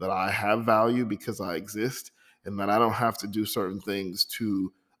that I have value because I exist, and that I don't have to do certain things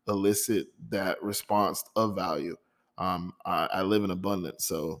to elicit that response of value. I live in abundance,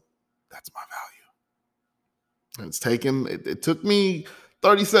 so that's my value. And it took me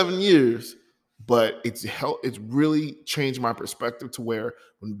 37 years, but it's really changed my perspective to where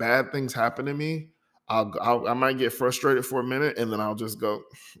when bad things happen to me, I might get frustrated for a minute, and then I'll just go,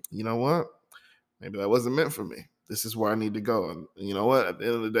 you know what? Maybe that wasn't meant for me. This is where I need to go. And you know what? At the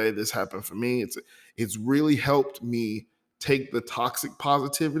end of the day, this happened for me. It's really helped me take the toxic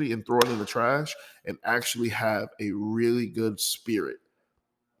positivity and throw it in the trash and actually have a really good spirit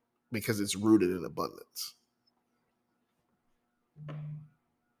because it's rooted in abundance.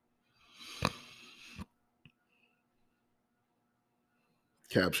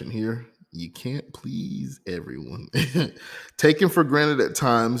 Caption here: you can't please everyone. Taken for granted at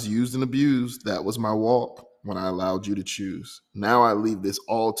times, used and abused, that was my walk when I allowed you to choose. Now I leave this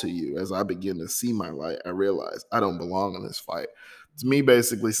all to you. As I begin to see my light, I realize I don't belong in this fight. It's me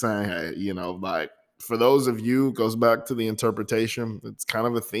basically saying, hey, like, for those of you, it goes back to the interpretation. It's kind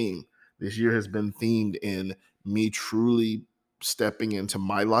of a theme. This year has been themed in me truly stepping into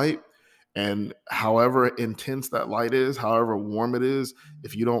my light. And however intense that light is, however warm it is,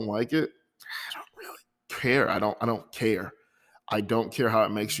 if you don't like it, I don't really care. I don't care. I don't care how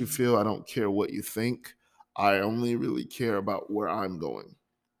it makes you feel. I don't care what you think. I only really care about where I'm going.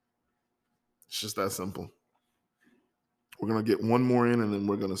 It's just that simple. We're going to get one more in, and then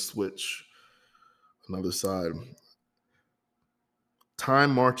we're going to switch another side.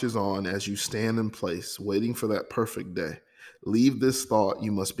 Time marches on as you stand in place, waiting for that perfect day. Leave this thought,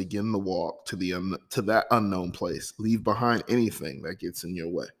 you must begin the walk to that unknown place. Leave behind anything that gets in your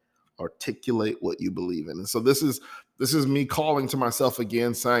way. Articulate what you believe in. And so this is me calling to myself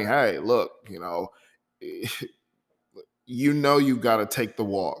again, saying, hey, look, you got to take the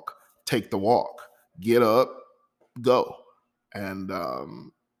walk. Take the walk. Get up, go. And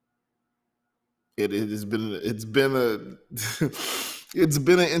it's been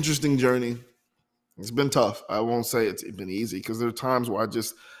an interesting journey. It's been tough. I won't say it's been easy, because there are times where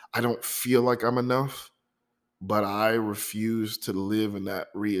I don't feel like I'm enough, but I refuse to live in that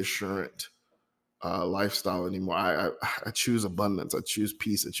reassurant lifestyle anymore. I choose abundance. I choose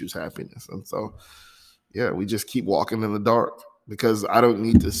peace. I choose happiness. And so, yeah, we just keep walking in the dark, because I don't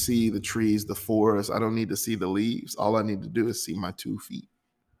need to see the trees, the forest. I don't need to see the leaves. All I need to do is see my 2 feet.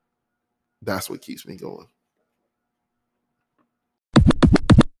 That's what keeps me going.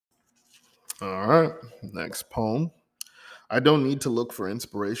 All right, next poem. I don't need to look for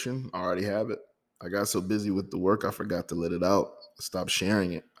inspiration. I already have it. I got so busy with the work, I forgot to let it out. Stop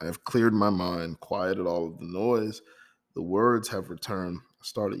sharing it. I have cleared my mind, quieted all of the noise. The words have returned. I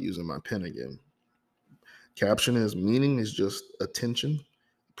started using my pen again. Caption is meaning is just attention,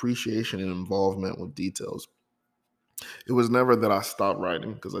 appreciation, and involvement with details. It was never that I stopped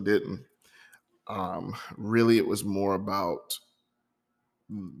writing because I didn't. Really, it was more about,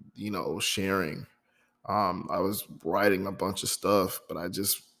 sharing. I was writing a bunch of stuff, but I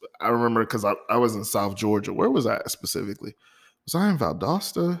remember because I was in South Georgia. Where was I specifically? Was I in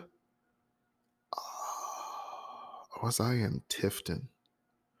Valdosta? Or was I in Tifton?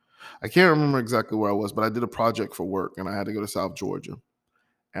 I can't remember exactly where I was, but I did a project for work and I had to go to South Georgia.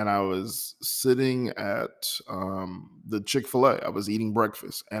 And I was sitting at the Chick-fil-A. I was eating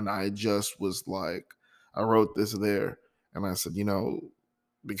breakfast and I just was like, I wrote this there. And I said,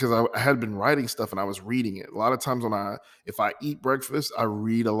 because I had been writing stuff and I was reading it. A lot of times if I eat breakfast, I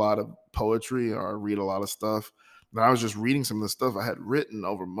read a lot of poetry or I read a lot of stuff. And I was just reading some of the stuff I had written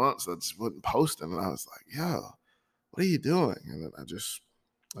over months that just wasn't posting. And I was like, yo, what are you doing? And then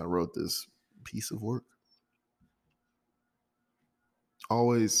I wrote this piece of work.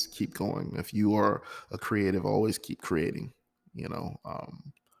 Always keep going. If you are a creative, always keep creating. It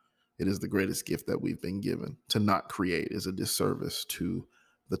is the greatest gift that we've been given. To not create is a disservice to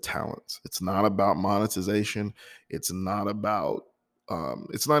the talents. It's not about monetization. It's not about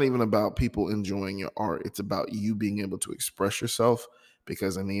it's not even about people enjoying your art. It's about you being able to express yourself,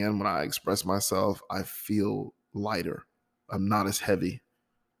 because in the end, when I express myself, I feel lighter. I'm not as heavy,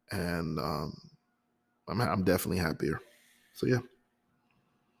 and I'm definitely happier. So yeah.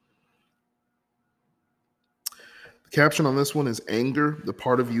 The caption on this one is anger, the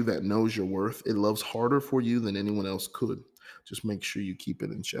part of you that knows your worth. It loves harder for you than anyone else could. Just make sure you keep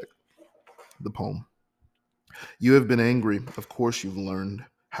it in check. The poem. You have been angry. Of course, you've learned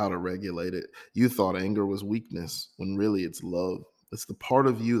how to regulate it. You thought anger was weakness when really it's love. It's the part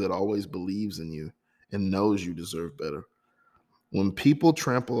of you that always believes in you and knows you deserve better. When people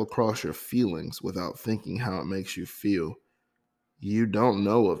trample across your feelings without thinking how it makes you feel, you don't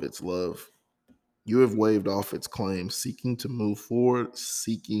know of its love. You have waved off its claims, seeking to move forward,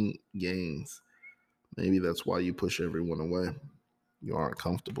 seeking gains. Maybe that's why you push everyone away. You aren't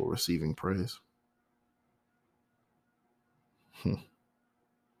comfortable receiving praise.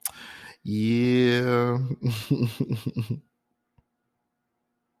 Yeah.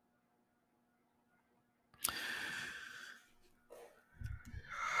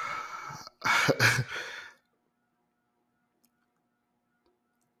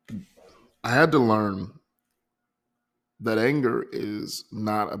 I had to learn that anger is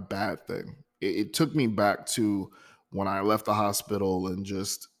not a bad thing. It took me back to when I left the hospital and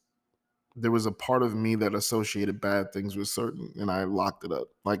just there was a part of me that associated bad things with certain, and I locked it up.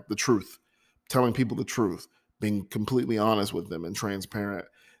 Like the truth, telling people the truth, being completely honest with them and transparent.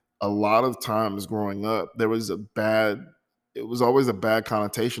 A lot of times growing up, it was always a bad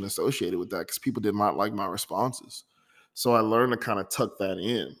connotation associated with that because people did not like my responses. So I learned to kind of tuck that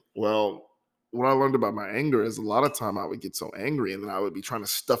in. Well, what I learned about my anger is a lot of time I would get so angry and then I would be trying to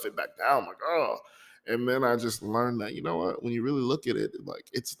stuff it back down, like, oh. And then I just learned that, you know what, when you really look at it, like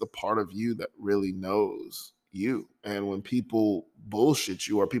it's the part of you that really knows you. And when people bullshit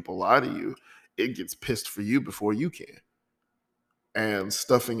you or people lie to you, it gets pissed for you before you can. And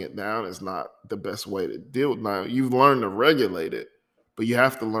stuffing it down is not the best way to deal with it. Now, you've learned to regulate it, but you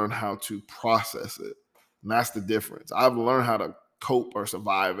have to learn how to process it. And that's the difference. I've learned how to cope or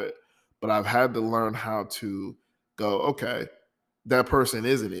survive it, but I've had to learn how to go, okay, that person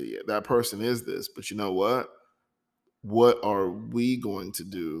is an idiot. That person is this. But you know what? What are we going to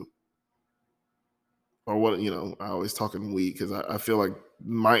do? Or what, I always talking we because I feel like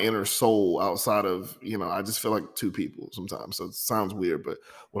my inner soul outside of, I just feel like two people sometimes. So it sounds weird, but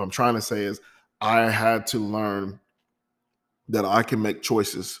what I'm trying to say is I had to learn that I can make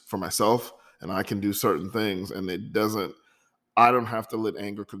choices for myself and I can do certain things. And I don't have to let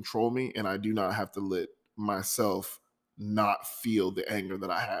anger control me. And I do not have to let myself not feel the anger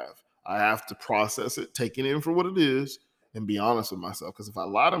that I have. I have to process it, take it in for what it is, and be honest with myself. Because if I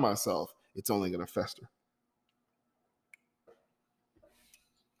lie to myself, it's only going to fester.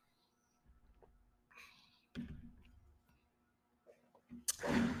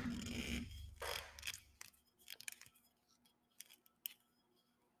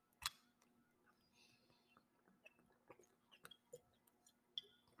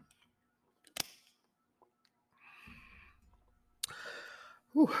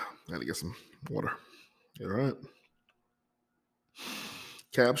 Whew, gotta get some water. All right.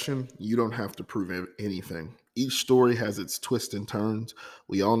 Caption, you don't have to prove anything. Each story has its twists and turns.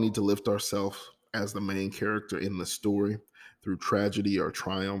 We all need to lift ourselves as the main character in the story through tragedy or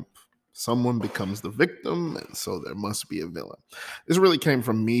triumph. Someone becomes the victim, and so there must be a villain. This really came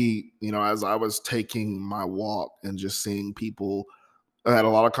from me, as I was taking my walk and just seeing people. I had a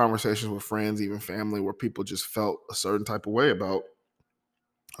lot of conversations with friends, even family, where people just felt a certain type of way about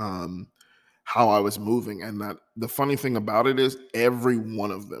um, how I was moving. And that the funny thing about it is, every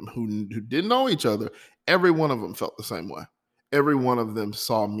one of them who didn't know each other, every one of them felt the same way. Every one of them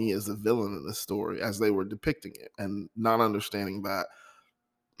saw me as the villain in the story as they were depicting it, and not understanding that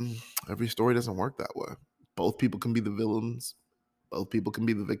every story doesn't work that way. Both people can be the villains. Both people can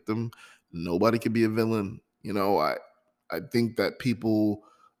be the victim. Nobody can be a villain. I think that people,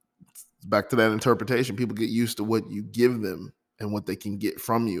 back to that interpretation, people get used to what you give them and what they can get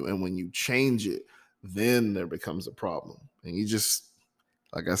from you. And when you change it, then there becomes a problem. And you just,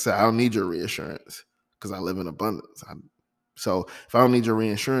 like I said, I don't need your reassurance because I live in abundance. So if I don't need your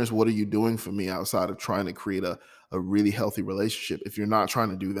reassurance, what are you doing for me outside of trying to create a really healthy relationship? If you're not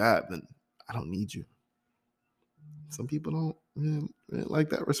trying to do that, then I don't need you. Some people don't really like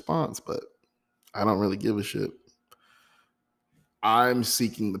that response, but I don't really give a shit. I'm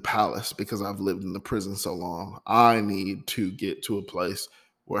seeking the palace because I've lived in the prison so long. I need to get to a place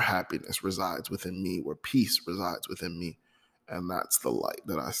where happiness resides within me, where peace resides within me. And that's the light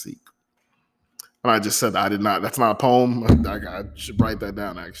that I seek. And I just said I did not. That's not a poem. I should write that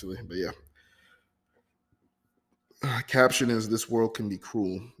down, actually. But yeah. Caption is, this world can be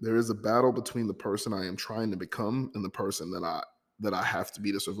cruel. There is a battle between the person I am trying to become and the person that I have to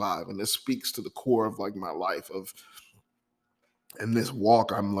be to survive. And this speaks to the core of like my life of, in this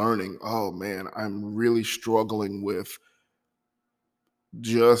walk, I'm learning, oh man, I'm really struggling with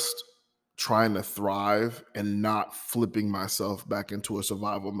just trying to thrive and not flipping myself back into a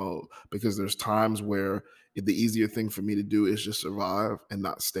survival mode, because there's times where the easier thing for me to do is just survive and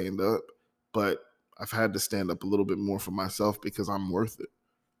not stand up. But I've had to stand up a little bit more for myself because I'm worth it.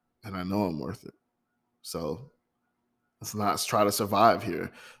 And I know I'm worth it. So let's not try to survive here.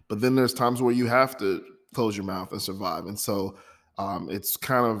 But then there's times where you have to close your mouth and survive. And so it's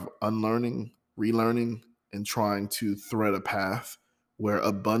kind of unlearning, relearning, and trying to thread a path where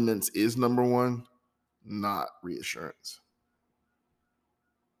abundance is number one, not reassurance.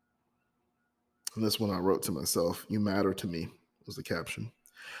 And this one I wrote to myself, "You matter to me," was the caption.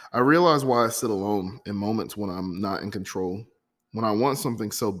 I realize why I sit alone in moments when I'm not in control, when I want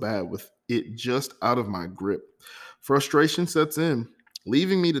something so bad with it just out of my grip. Frustration sets in,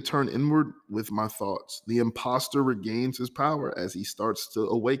 leaving me to turn inward with my thoughts. The imposter regains his power as he starts to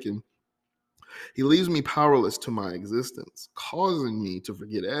awaken. He leaves me powerless to my existence, causing me to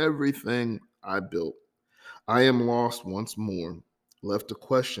forget everything I built. I am lost once more, left to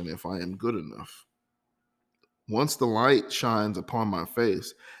question if I am good enough. Once the light shines upon my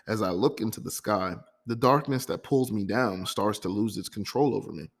face as I look into the sky, the darkness that pulls me down starts to lose its control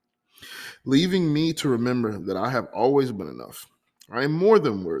over me, leaving me to remember that I have always been enough. I am more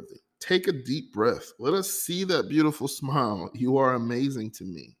than worthy. Take a deep breath. Let us see that beautiful smile. You are amazing to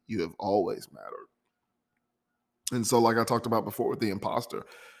me. You have always mattered. And so, like I talked about before with the imposter,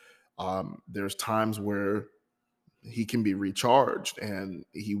 there's times where he can be recharged, and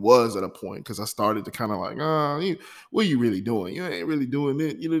he was at a point, because I started to kind of like, what are you really doing? You ain't really doing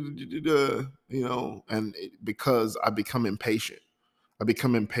it, and because I become impatient. I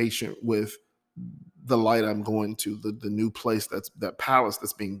become impatient with the light I'm going to, the new place, that palace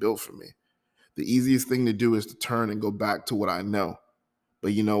that's being built for me. The easiest thing to do is to turn and go back to what I know.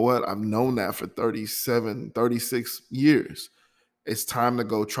 But you know what? I've known that for 37, 36 years. It's time to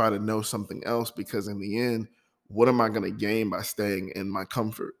go try to know something else, because in the end, what am I going to gain by staying in my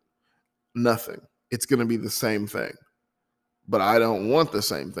comfort? Nothing. It's going to be the same thing. But I don't want the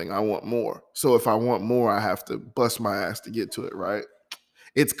same thing. I want more. So if I want more, I have to bust my ass to get to it, right?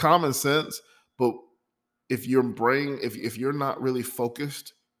 It's common sense, but if your brain, if you're not really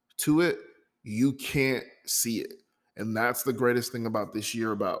focused to it, you can't see it. And that's the greatest thing about this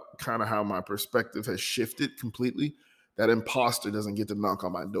year, about kind of how my perspective has shifted completely. That imposter doesn't get to knock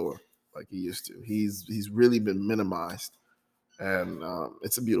on my door like he used to. He's really been minimized, and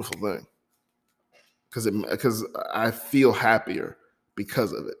it's a beautiful thing, because I feel happier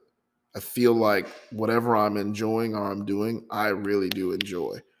because of it. I feel like whatever I'm enjoying or I'm doing, I really do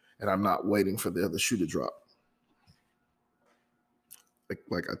enjoy, and I'm not waiting for the other shoe to drop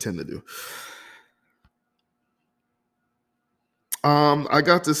like I tend to do. I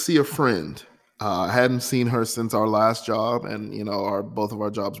got to see a friend. I hadn't seen her since our last job, and our both of our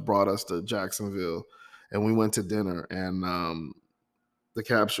jobs brought us to Jacksonville, and we went to dinner. And the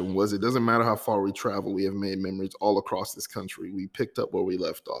caption was, "It doesn't matter how far we travel, we have made memories all across this country. We picked up where we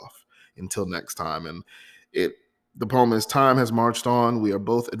left off. Until next time." And it The poem is Time has marched on. We are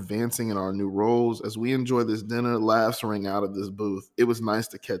both advancing in our new roles. As we enjoy this dinner, laughs ring out of this booth. It was nice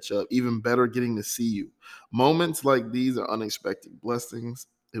to catch up. Even better, getting to see you. Moments like these are unexpected blessings.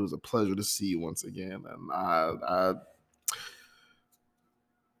 It was a pleasure to see you once again. And I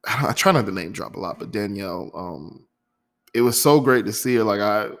try not to name drop a lot, but Danielle, it was so great to see her. Like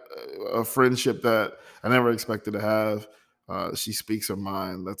a friendship that I never expected to have. She speaks her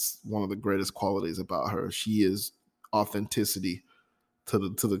mind. That's one of the greatest qualities about her. She is authenticity to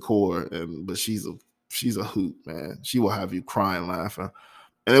the core, but she's a hoot, man. She will have you crying, laughing,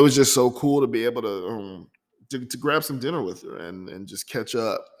 and it was just so cool to be able to grab some dinner with her and just catch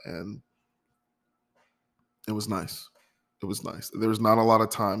up, and it was nice. It was nice. There's not a lot of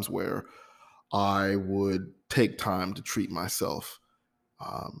times where I would take time to treat myself.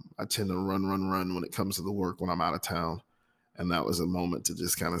 I tend to run when it comes to the work when I'm out of town, and that was a moment to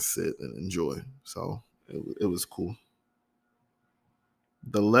just kind of sit and enjoy. So it was cool.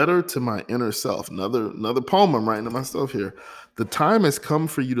 The letter to my inner self. Another poem I'm writing to myself here. The time has come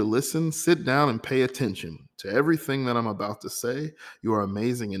for you to listen, sit down, and pay attention to everything that I'm about to say. You are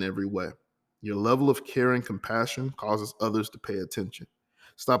amazing in every way. Your level of care and compassion causes others to pay attention.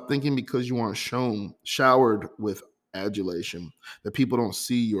 Stop thinking because you aren't showered with adulation that people don't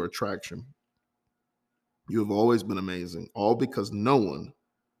see your attraction. You have always been amazing, all because no one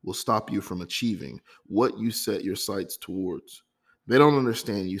will stop you from achieving what you set your sights towards. They don't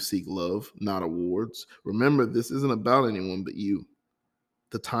understand you seek love, not awards. Remember, this isn't about anyone but you.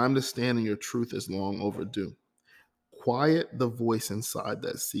 The time to stand in your truth is long overdue. Quiet the voice inside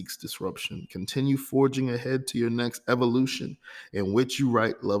that seeks disruption. Continue forging ahead to your next evolution, in which you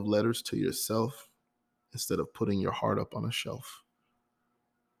write love letters to yourself instead of putting your heart up on a shelf.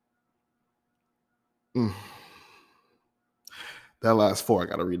 That last four, I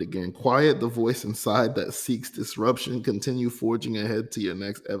got to read again. Quiet the voice inside that seeks disruption. Continue forging ahead to your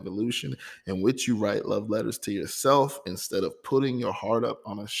next evolution, in which you write love letters to yourself instead of putting your heart up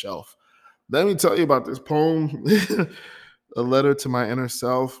on a shelf. Let me tell you about this poem, A Letter to My Inner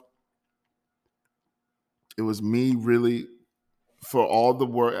Self. It was me really, for all the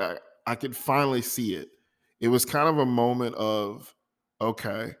work, I could finally see it. It was kind of a moment of,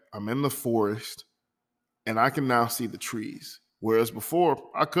 okay, I'm in the forest and I can now see the trees. Whereas before,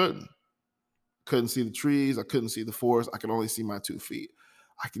 I couldn't see the trees. I couldn't see the forest. I could only see my 2 feet.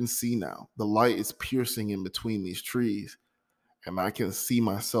 I can see now. The light is piercing in between these trees, and I can see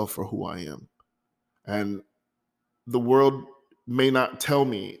myself for who I am. And the world may not tell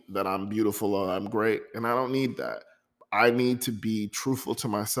me that I'm beautiful or I'm great, and I don't need that. I need to be truthful to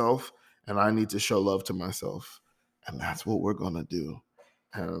myself, and I need to show love to myself. And that's what we're going to do.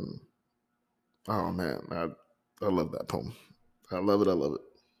 And oh, man, I love that poem. I love it. I love it.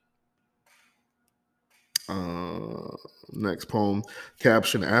 Next poem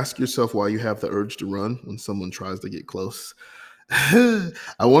caption: ask yourself why you have the urge to run when someone tries to get close. I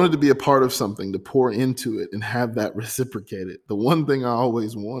wanted to be a part of something, to pour into it and have that reciprocated. The one thing I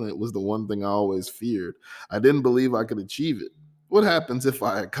always wanted was the one thing I always feared. I didn't believe I could achieve it. What happens if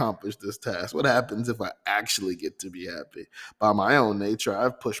I accomplish this task? What happens if I actually get to be happy? By my own nature,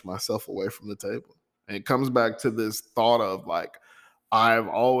 I've pushed myself away from the table. And it comes back to this thought of like, I've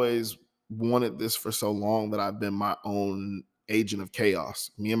always wanted this for so long that I've been my own agent of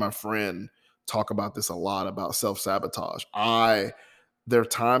chaos. Me and my friend talk about this a lot, about self-sabotage. There are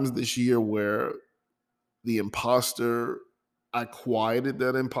times this year where the imposter, I quieted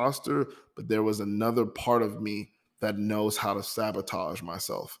that imposter, but there was another part of me that knows how to sabotage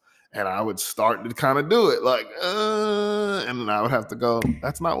myself. And I would start to kind of do it like, and then I would have to go,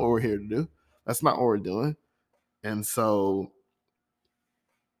 that's not what we're here to do. That's not what we're doing. And so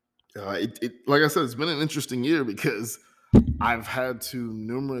like I said, it's been an interesting year because I've had to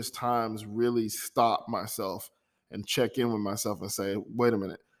numerous times really stop myself and check in with myself and say, wait a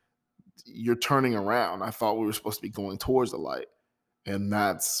minute, you're turning around. I thought we were supposed to be going towards the light. And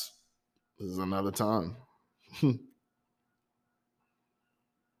this is another time.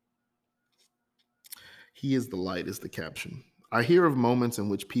 He is the light is the caption. I hear of moments in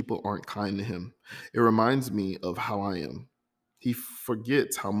which people aren't kind to him. It reminds me of how I am. He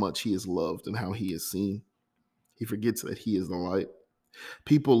forgets how much he is loved and how he is seen. He forgets that he is the light.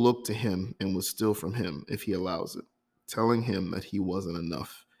 People look to him and will steal from him if he allows it, telling him that he wasn't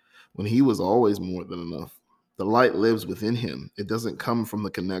enough, when he was always more than enough. The light lives within him. It doesn't come from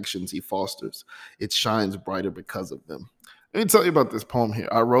the connections he fosters. It shines brighter because of them. Let me tell you about this poem here.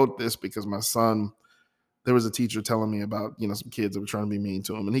 I wrote this because my son, there was a teacher telling me about, some kids that were trying to be mean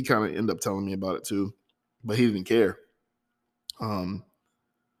to him, and he kind of ended up telling me about it too, but he didn't care.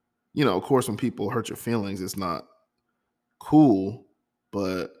 Of course, when people hurt your feelings, it's not cool,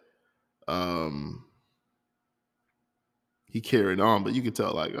 but he carried on. But you could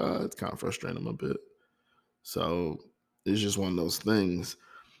tell, like, it's kind of frustrating him a bit. So it's just one of those things.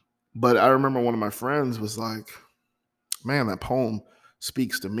 But I remember one of my friends was like, man, that poem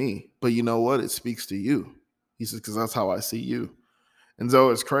speaks to me. But you know what? It speaks to you. He says, because that's how I see you. And so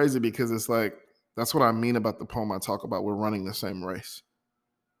it's crazy because it's like, that's what I mean about the poem I talk about. We're running the same race.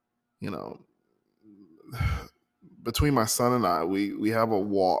 You know, between my son and I, we have a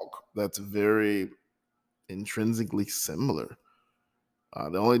walk that's very intrinsically similar.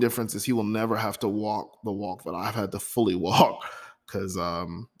 The only difference is he will never have to walk the walk that I've had to fully walk because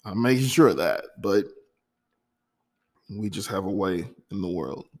I'm making sure of that. But we just have a way in the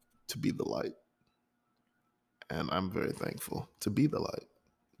world to be the light. And I'm very thankful to be the light,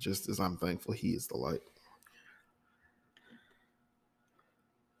 just as I'm thankful he is the light.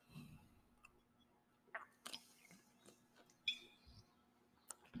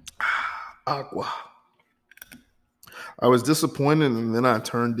 Agua. I was disappointed, and then I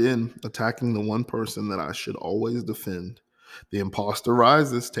turned in, attacking the one person that I should always defend. The imposter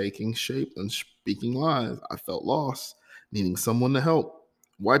rises, taking shape and speaking lies. I felt lost, needing someone to help.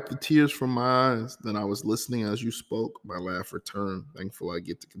 Wipe the tears from my eyes. Then I was listening as you spoke. My laugh returned. Thankful I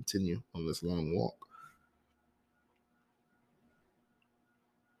get to continue on this long walk.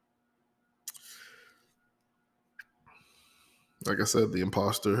 Like I said, the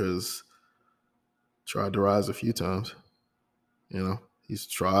imposter has tried to rise a few times. You know, he's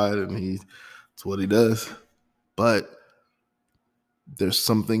tried and it's what he does. But there's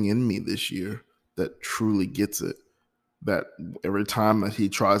something in me this year that truly gets it. That every time that he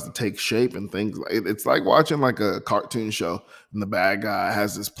tries to take shape and things, it's like watching like a cartoon show and the bad guy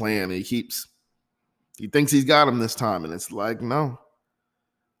has this plan and he thinks he's got him this time. And it's like, no,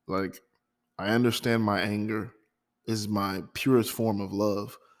 like I understand my anger is my purest form of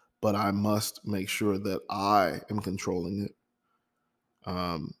love, but I must make sure that I am controlling it.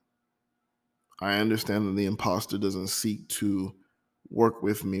 I understand that the imposter doesn't seek to work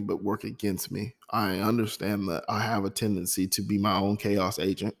with me, but work against me. I understand that I have a tendency to be my own chaos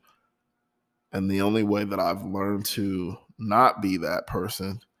agent. And the only way that I've learned to not be that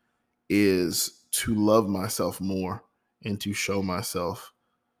person is to love myself more and to show myself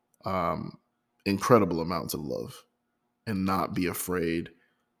incredible amounts of love and not be afraid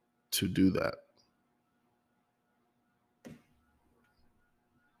to do that.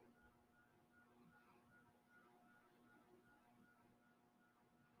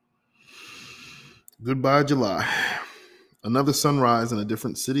 Goodbye, July. Another sunrise in a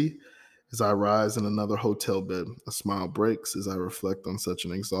different city as I rise in another hotel bed. A smile breaks as I reflect on such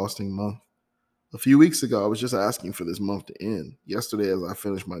an exhausting month. A few weeks ago, I was just asking for this month to end. Yesterday, as I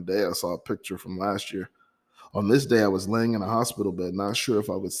finished my day, I saw a picture from last year. On this day, I was laying in a hospital bed, not sure if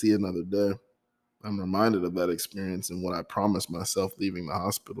I would see another day. I'm reminded of that experience and what I promised myself leaving the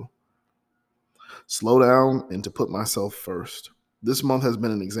hospital. Slow down and to put myself first. This month has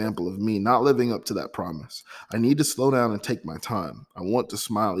been an example of me not living up to that promise. I need to slow down and take my time. I want to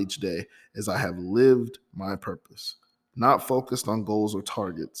smile each day as I have lived my purpose, not focused on goals or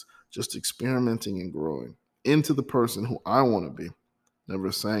targets, just experimenting and growing into the person who I want to be.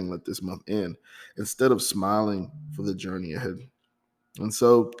 Never saying let this month end, instead of smiling for the journey ahead. And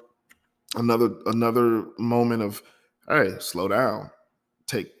so another moment of, hey, slow down.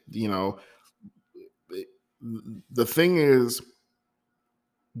 Take, the thing is,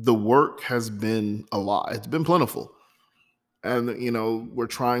 the work has been a lot. It's been plentiful. And, we're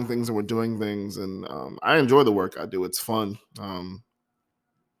trying things and we're doing things. And I enjoy the work I do. It's fun.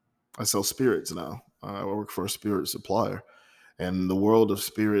 I sell spirits now. I work for a spirit supplier. And the world of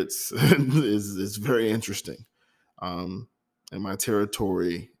spirits is very interesting. And my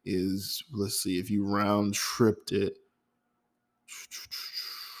territory is, let's see, if you round tripped it,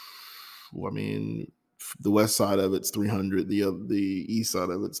 I mean, the west side of it's 300, the east side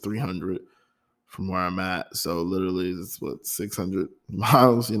of it's 300 from where I'm at. So literally, it's 600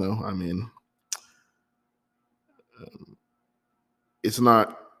 miles. I mean, it's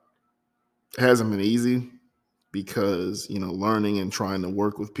not, it hasn't been easy because learning and trying to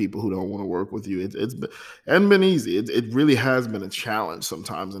work with people who don't want to work with you. It hasn't been easy. It really has been a challenge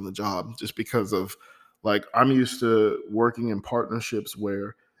sometimes in the job, just because of, like, I'm used to working in partnerships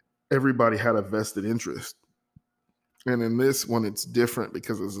where everybody had a vested interest. And in this one, it's different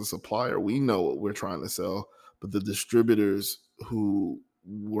because as a supplier, we know what we're trying to sell, but the distributors who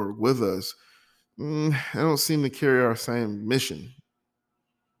work with us, they don't seem to carry our same mission.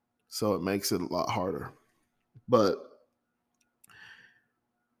 So it makes it a lot harder. But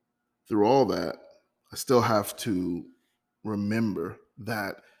through all that, I still have to remember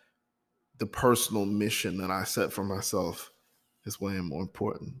that the personal mission that I set for myself is way more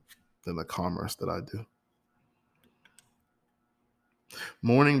important than the commerce that I do.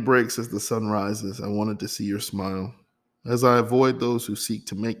 Morning breaks as the sun rises. I wanted to see your smile. As I avoid those who seek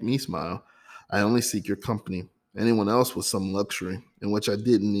to make me smile, I only seek your company. Anyone else was some luxury, in which I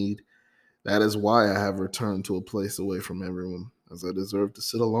didn't need. That is why I have returned to a place away from everyone, as I deserve to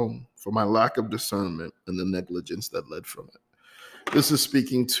sit alone for my lack of discernment and the negligence that led from it. This is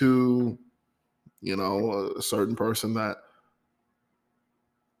speaking to, a certain person that,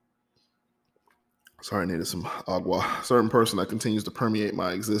 sorry, I needed some agua, a certain person that continues to permeate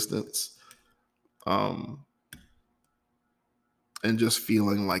my existence. And just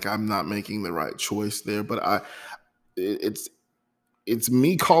feeling like I'm not making the right choice there. But it's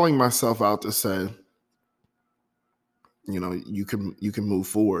me calling myself out to say, you can move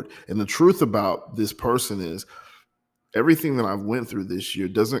forward. And the truth about this person is everything that I've went through this year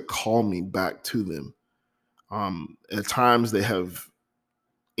doesn't call me back to them. At times they have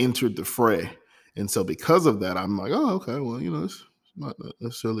entered the fray. And so because of that, I'm like, oh, okay, well, it's not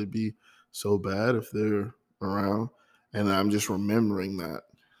necessarily be so bad if they're around. And I'm just remembering that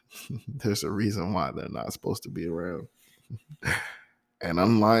there's a reason why they're not supposed to be around. And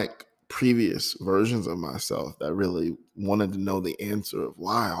unlike previous versions of myself that really wanted to know the answer of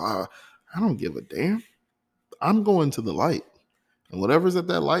why, I don't give a damn. I'm going to the light. And whatever's at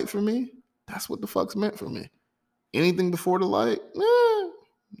that light for me, that's what the fuck's meant for me. Anything before the light,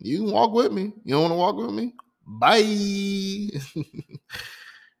 you can walk with me. You don't want to walk with me? Bye.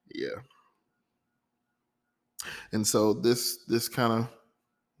 Yeah. And so this kind of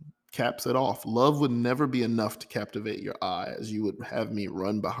caps it off. Love would never be enough to captivate your eye, as you would have me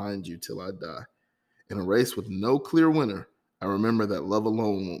run behind you till I die. In a race with no clear winner, I remember that love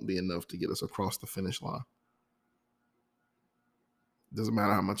alone won't be enough to get us across the finish line. It doesn't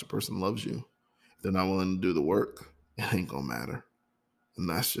matter how much a person loves you. If they're not willing to do the work, it ain't gonna matter. And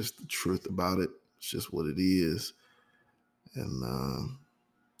that's just the truth about it. It's just what it is. And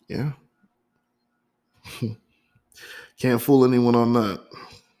yeah. Can't fool anyone on that.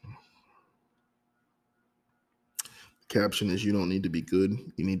 The caption is, you don't need to be good,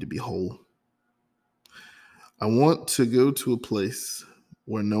 you need to be whole. I want to go to a place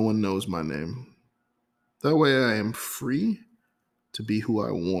where no one knows my name. That way I am free to be who I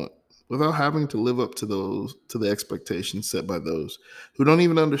want without having to live up to the expectations set by those who don't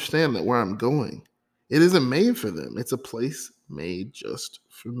even understand that where I'm going, it isn't made for them. It's a place made just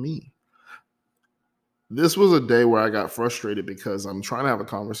for me. This was a day where I got frustrated because I'm trying to have a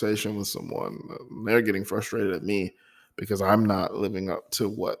conversation with someone. They're getting frustrated at me because I'm not living up to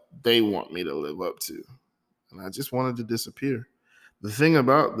what they want me to live up to. And I just wanted to disappear. The thing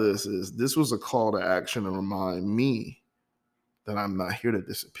about this is this was a call to action to remind me that I'm not here to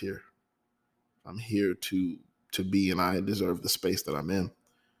disappear. I'm here to be, and I deserve the space that I'm in.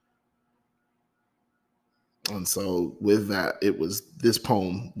 And so with that, it was this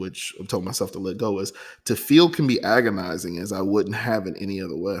poem, which I told myself to let go, is to feel can be agonizing as I wouldn't have it any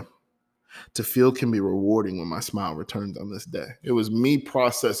other way. To feel can be rewarding when my smile returns on this day. It was me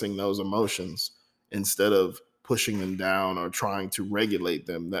processing those emotions instead of pushing them down or trying to regulate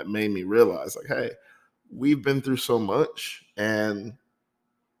them that made me realize, like, hey, we've been through so much and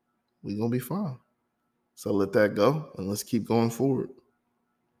we're going to be fine. So let that go and let's keep going forward.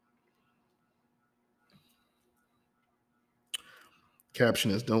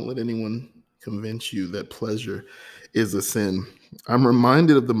 Caption is, don't let anyone convince you that pleasure is a sin. I'm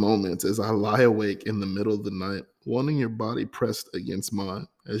reminded of the moments as I lie awake in the middle of the night, wanting your body pressed against mine.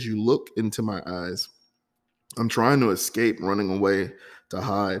 As you look into my eyes, I'm trying to escape, running away to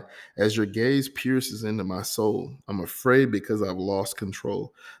hide. As your gaze pierces into my soul, I'm afraid because I've lost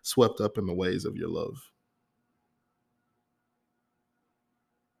control, swept up in the waves of your love.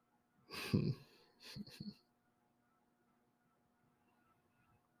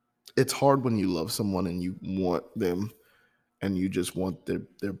 It's hard when you love someone and you want them and you just want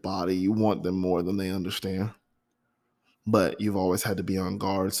their body. You want them more than they understand. But you've always had to be on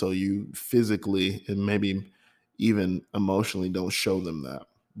guard. So you physically and maybe even emotionally don't show them that.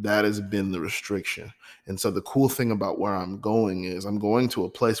 That has been the restriction. And so the cool thing about where I'm going is I'm going to a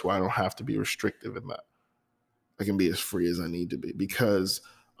place where I don't have to be restrictive in that. I can be as free as I need to be because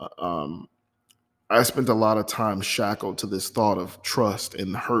I spent a lot of time shackled to this thought of trust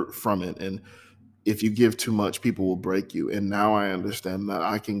and hurt from it. And if you give too much, people will break you. And now I understand that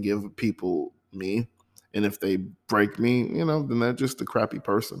I can give people me. And if they break me, then they're just a crappy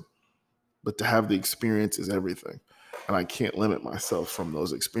person. But to have the experience is everything. And I can't limit myself from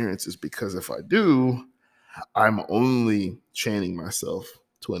those experiences because if I do, I'm only chaining myself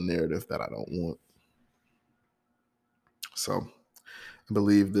to a narrative that I don't want. So I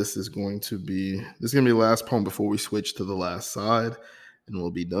believe this is going to be the last poem before we switch to the last side, and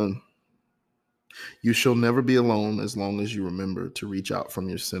we'll be done. You shall never be alone as long as you remember to reach out from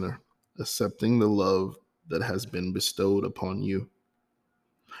your center, accepting the love that has been bestowed upon you,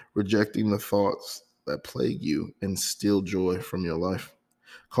 rejecting the thoughts that plague you and steal joy from your life,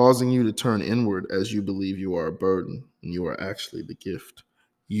 causing you to turn inward as you believe you are a burden and you are actually the gift.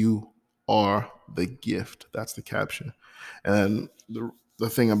 You are the gift. That's the caption. And the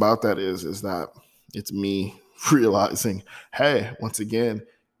thing about that is that it's me realizing, hey, once again,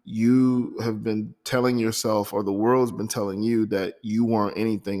 you have been telling yourself, or the world's been telling you, that you weren't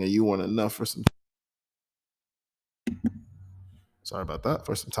anything and you weren't enough for some. Sorry about that.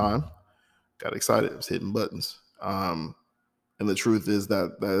 For some time, got excited. I was hitting buttons. And the truth is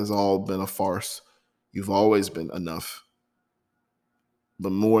that has all been a farce. You've always been enough.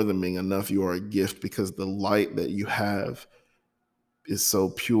 But more than being enough, you are a gift, because the light that you have is so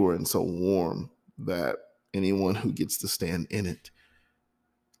pure and so warm that anyone who gets to stand in it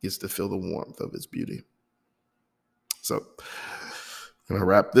gets to feel the warmth of its beauty. So I'm going to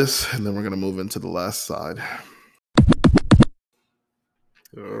wrap this, and then we're going to move into the last side.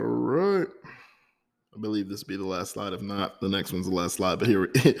 All right. I believe this will be the last slide. If not, the next one's the last slide. But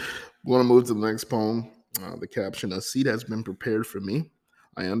here, we're going to move to the next poem. The caption: a seat has been prepared for me.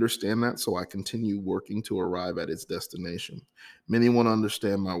 I understand that, so I continue working to arrive at its destination. Many won't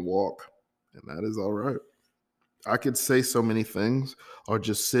understand my walk, and that is all right. I could say so many things, or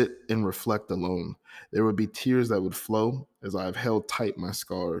just sit and reflect alone. There would be tears that would flow as I have held tight my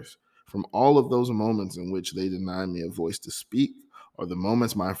scars from all of those moments in which they denied me a voice to speak, or the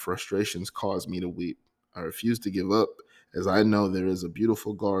moments my frustrations caused me to weep. I refuse to give up, as I know there is a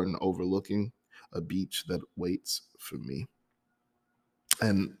beautiful garden overlooking a beach that waits for me.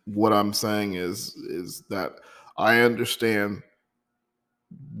 And what I'm saying is that I understand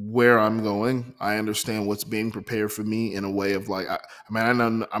where I'm going. I understand what's being prepared for me in a way of like, I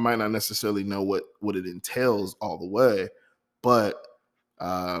might not necessarily know what it entails all the way, but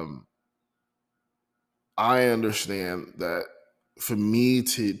I understand that for me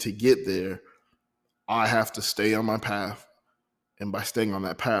to get there, I have to stay on my path. And by staying on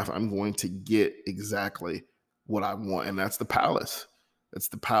that path, I'm going to get exactly what I want. And that's the palace. That's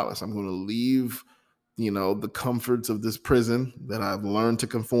the palace. I'm going to leave, the comforts of this prison that I've learned to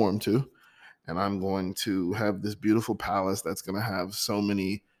conform to. And I'm going to have this beautiful palace that's going to have so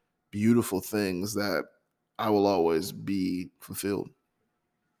many beautiful things that I will always be fulfilled.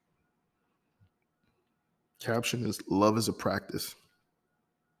 Caption is: love is a practice.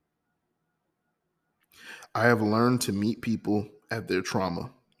 I have learned to meet people at their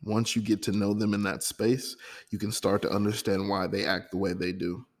trauma. Once you get to know them in that space, you can start to understand why they act the way they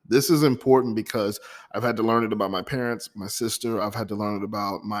do. This is important because I've had to learn it about my parents, my sister. I've had to learn it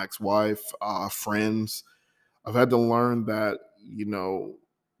about my ex-wife, friends. I've had to learn that,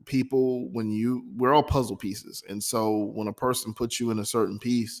 people, we're all puzzle pieces. And so when a person puts you in a certain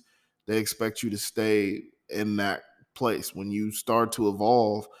piece, they expect you to stay in that place. When you start to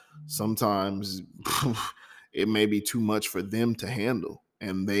evolve, sometimes it may be too much for them to handle.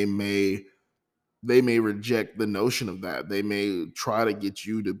 And they may reject the notion of that. They may try to get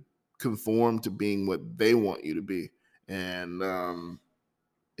you to conform to being what they want you to be. And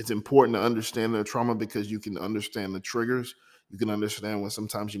it's important to understand their trauma, because you can understand the triggers. You can understand when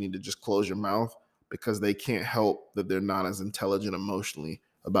sometimes you need to just close your mouth, because they can't help that they're not as intelligent emotionally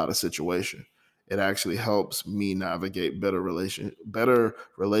about a situation. It actually helps me navigate better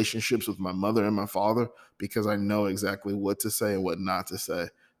relationships with my mother and my father, because I know exactly what to say and what not to say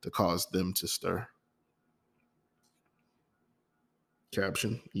to cause them to stir.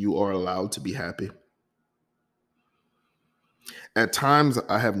 Caption: you are allowed to be happy. At times,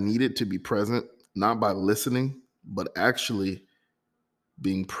 I have needed to be present, not by listening, but actually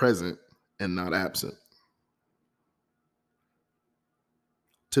being present and not absent.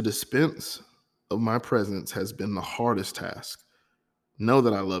 To dispense of my presence has been the hardest task. Know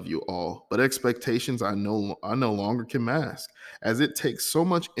that I love you all, but expectations I no longer can mask, as it takes so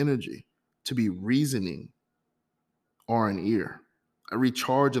much energy to be reasoning or an ear. I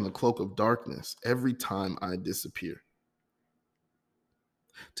recharge in the cloak of darkness every time I disappear.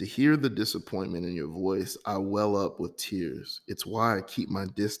 To hear the disappointment in your voice, I well up with tears. It's why I keep my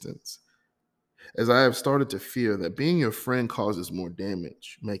distance, as I have started to fear that being your friend causes more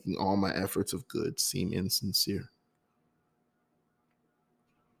damage, making all my efforts of good seem insincere.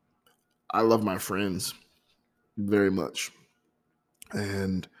 I love my friends very much.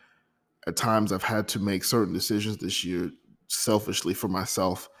 And at times I've had to make certain decisions this year selfishly for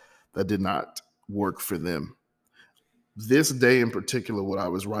myself that did not work for them. This day in particular, what I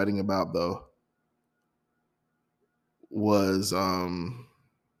was writing about though was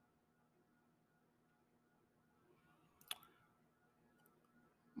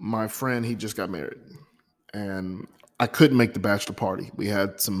my friend. He just got married, and I couldn't make the bachelor party. We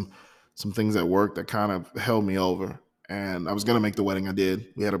had some things at work that kind of held me over, and I was gonna make the wedding. I did.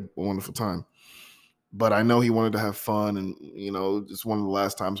 We had a wonderful time, but I know he wanted to have fun, and it's one of the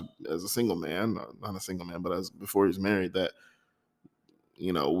last times as a single man, not a single man, but as before he was married, that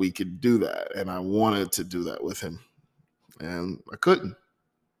we could do that, and I wanted to do that with him, and I couldn't.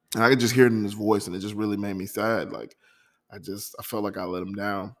 And I could just hear it in his voice, and it just really made me sad. Like I felt like I let him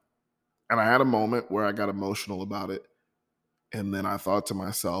down, and I had a moment where I got emotional about it, and then I thought to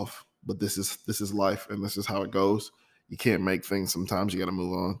myself, "But this is life, and this is how it goes. You can't make things. Sometimes you got to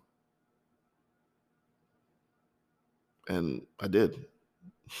move on." And I did.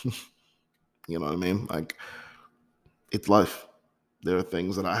 You know what I mean? Like, it's life. There are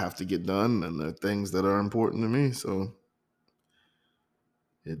things that I have to get done, and there are things that are important to me. So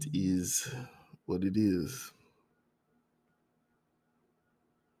it is what it is.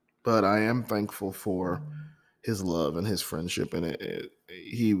 But I am thankful for his love and his friendship, and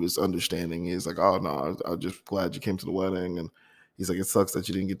he was understanding. He's like, "Oh no, I'm just glad you came to the wedding," and he's like, "It sucks that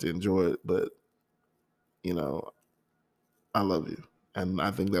you didn't get to enjoy it, but you know, I love you," and I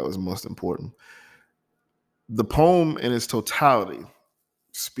think that was most important. The poem in its totality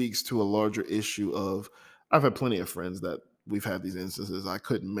speaks to a larger issue of I've had plenty of friends that we've had these instances. I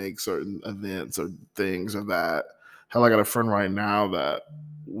couldn't make certain events or things or that. Hell, I got a friend right now that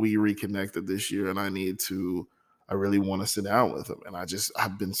we reconnected this year, and I really want to sit down with him. And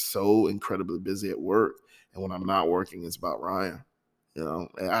I've been so incredibly busy at work. And when I'm not working, it's about Ryan. And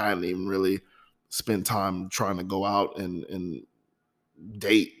I hadn't even really spent time trying to go out and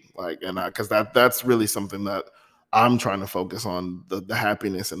date, like, and because that's really something that I'm trying to focus on, the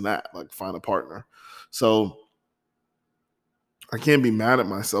happiness in that, like, find a partner. So I can't be mad at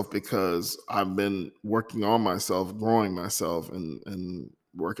myself because I've been working on myself, growing myself, and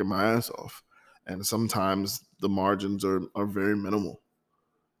working my ass off. And sometimes the margins are very minimal,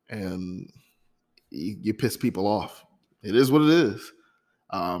 and you piss people off. It is what it is.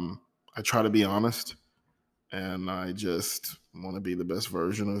 I try to be honest, and I just want to be the best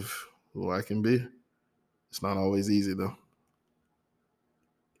version of who I can be. It's not always easy though.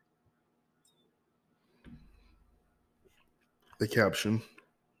 The caption.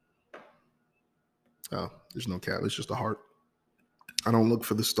 Oh, there's no cap. It's just a heart. I don't look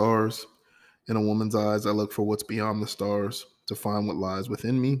for the stars in a woman's eyes. I look for what's beyond the stars to find what lies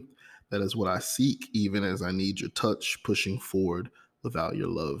within me. That is what I seek, even as I need your touch, pushing forward without your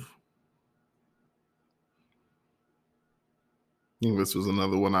love. I think this was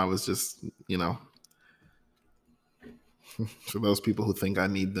another one I was just, for those people who think I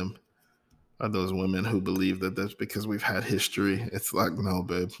need them, are those women who believe that that's because we've had history. It's like, no,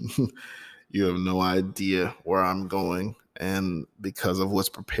 babe. You have no idea where I'm going. And because of what's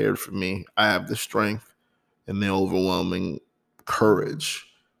prepared for me, I have the strength and the overwhelming courage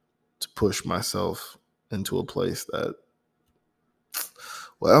to push myself into a place that,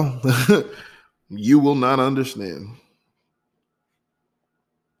 well, you will not understand.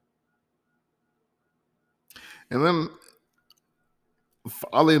 And then,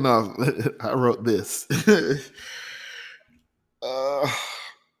 oddly enough, I wrote this. Because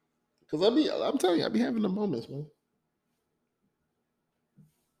I'm telling you, I be having the moments, man.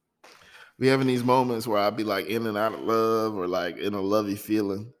 Be having these moments where I'll be like in and out of love, or like in a lovey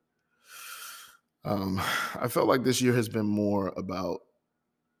feeling. I felt like this year has been more about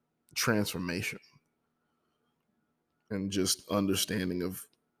transformation and just understanding of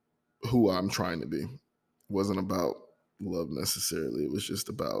who I'm trying to be. It wasn't about love necessarily. It was just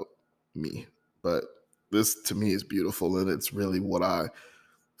about me. But this to me is beautiful, and it's really what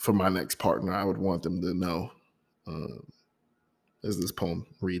for my next partner, I would want them to know. As this poem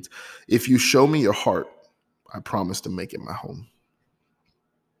reads, if you show me your heart, I promise to make it my home.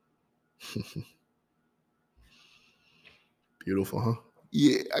 Beautiful, huh?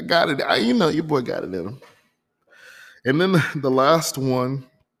 Yeah, I got it. Your boy got it in him. And then the last one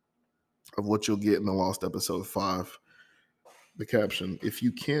of what you'll get in the Lost episode 5, the caption: if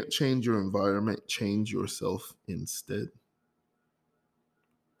you can't change your environment, change yourself instead.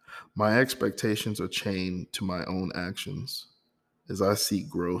 My expectations are chained to my own actions as I seek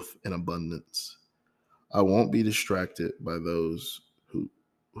growth and abundance. I won't be distracted by those who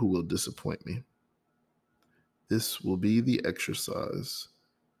will disappoint me. This will be the exercise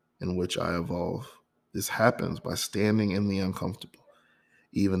in which I evolve. This happens by standing in the uncomfortable,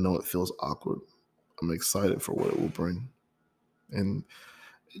 even though it feels awkward. I'm excited for what it will bring. And,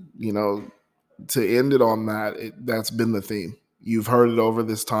 to end it on that, that's been the theme. You've heard it over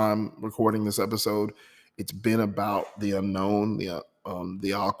this time recording this episode. It's been about the unknown, the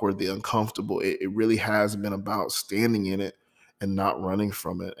awkward, the uncomfortable. It really has been about standing in it and not running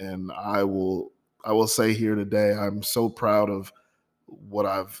from it. And I will say here today, I'm so proud of what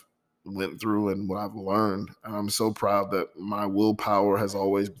I've went through and what I've learned. And I'm so proud that my willpower has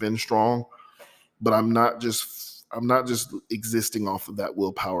always been strong, but I'm not just existing off of that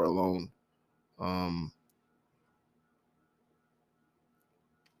willpower alone. I'm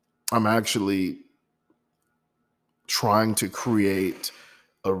actually trying to create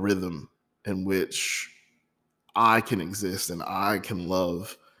a rhythm in which I can exist and I can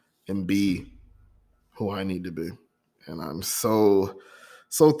love and be who I need to be. And I'm so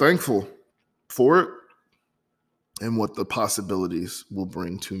thankful for it and what the possibilities will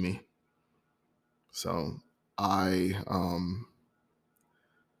bring to me. So I'm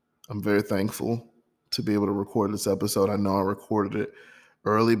very thankful to be able to record this episode. I know I recorded it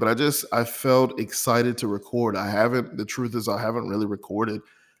early, but I felt excited to record. The truth is I haven't really recorded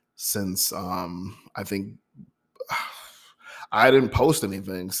since I think I didn't post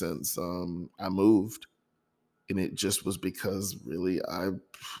anything since I moved. And it just was because really I've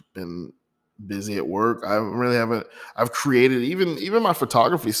been busy at work. I've created, even my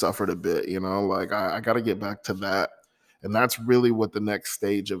photography suffered a bit, like I got to get back to that. And that's really what the next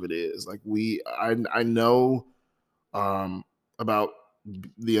stage of it is. Like I know about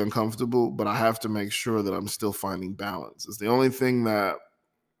the uncomfortable, but I have to make sure that I'm still finding balance. It's the only thing that,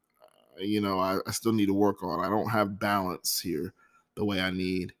 I still need to work on. I don't have balance here the way I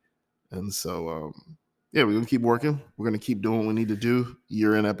need. And so, we're going to keep working. We're going to keep doing what we need to do.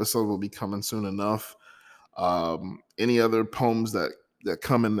 Year-end episode will be coming soon enough. Any other poems that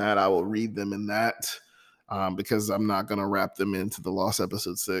come in that, I will read them in that. Because I'm not going to wrap them into the Lost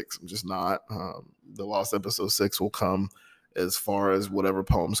Episode 6. I'm just not. The Lost Episode 6 will come as far as whatever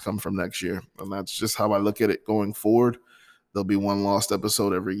poems come from next year. And that's just how I look at it going forward. There'll be one Lost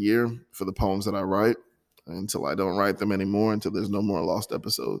episode every year for the poems that I write until I don't write them anymore, until there's no more Lost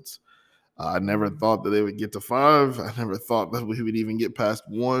episodes. I never thought that they would get to 5. I never thought that we would even get past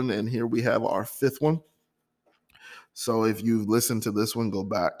 1. And here we have our 5th one. So if you've listened to this one, go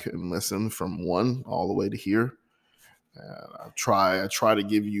back and listen from 1 all the way to here. I try to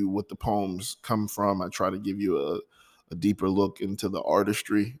give you what the poems come from. I try to give you a deeper look into the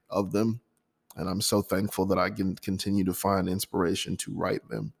artistry of them. And I'm so thankful that I can continue to find inspiration to write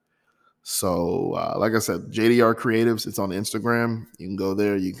them. So like I said, JDR Creatives, it's on Instagram. You can go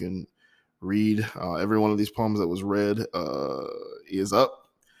there. You can read every one of these poems that was read is up.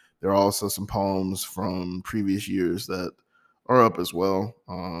 There are also some poems from previous years that are up as well.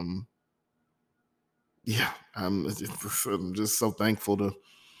 I'm just so thankful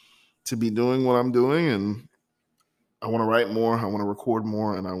to be doing what I'm doing, and I want to write more, I want to record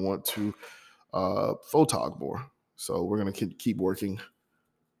more, and I want to photog more. So we're going to keep working.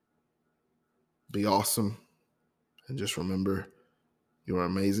 Be awesome. And just remember, you are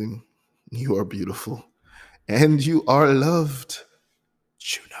amazing, you are beautiful, and you are loved.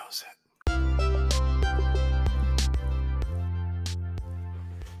 Chu knows it.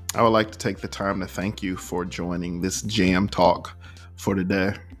 I would like to take the time to thank you for joining this jam talk for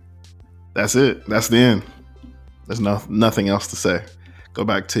today. That's it. That's the end. There's nothing else to say. Go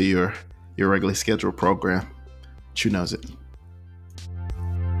back to your regularly scheduled program. Chu knows it.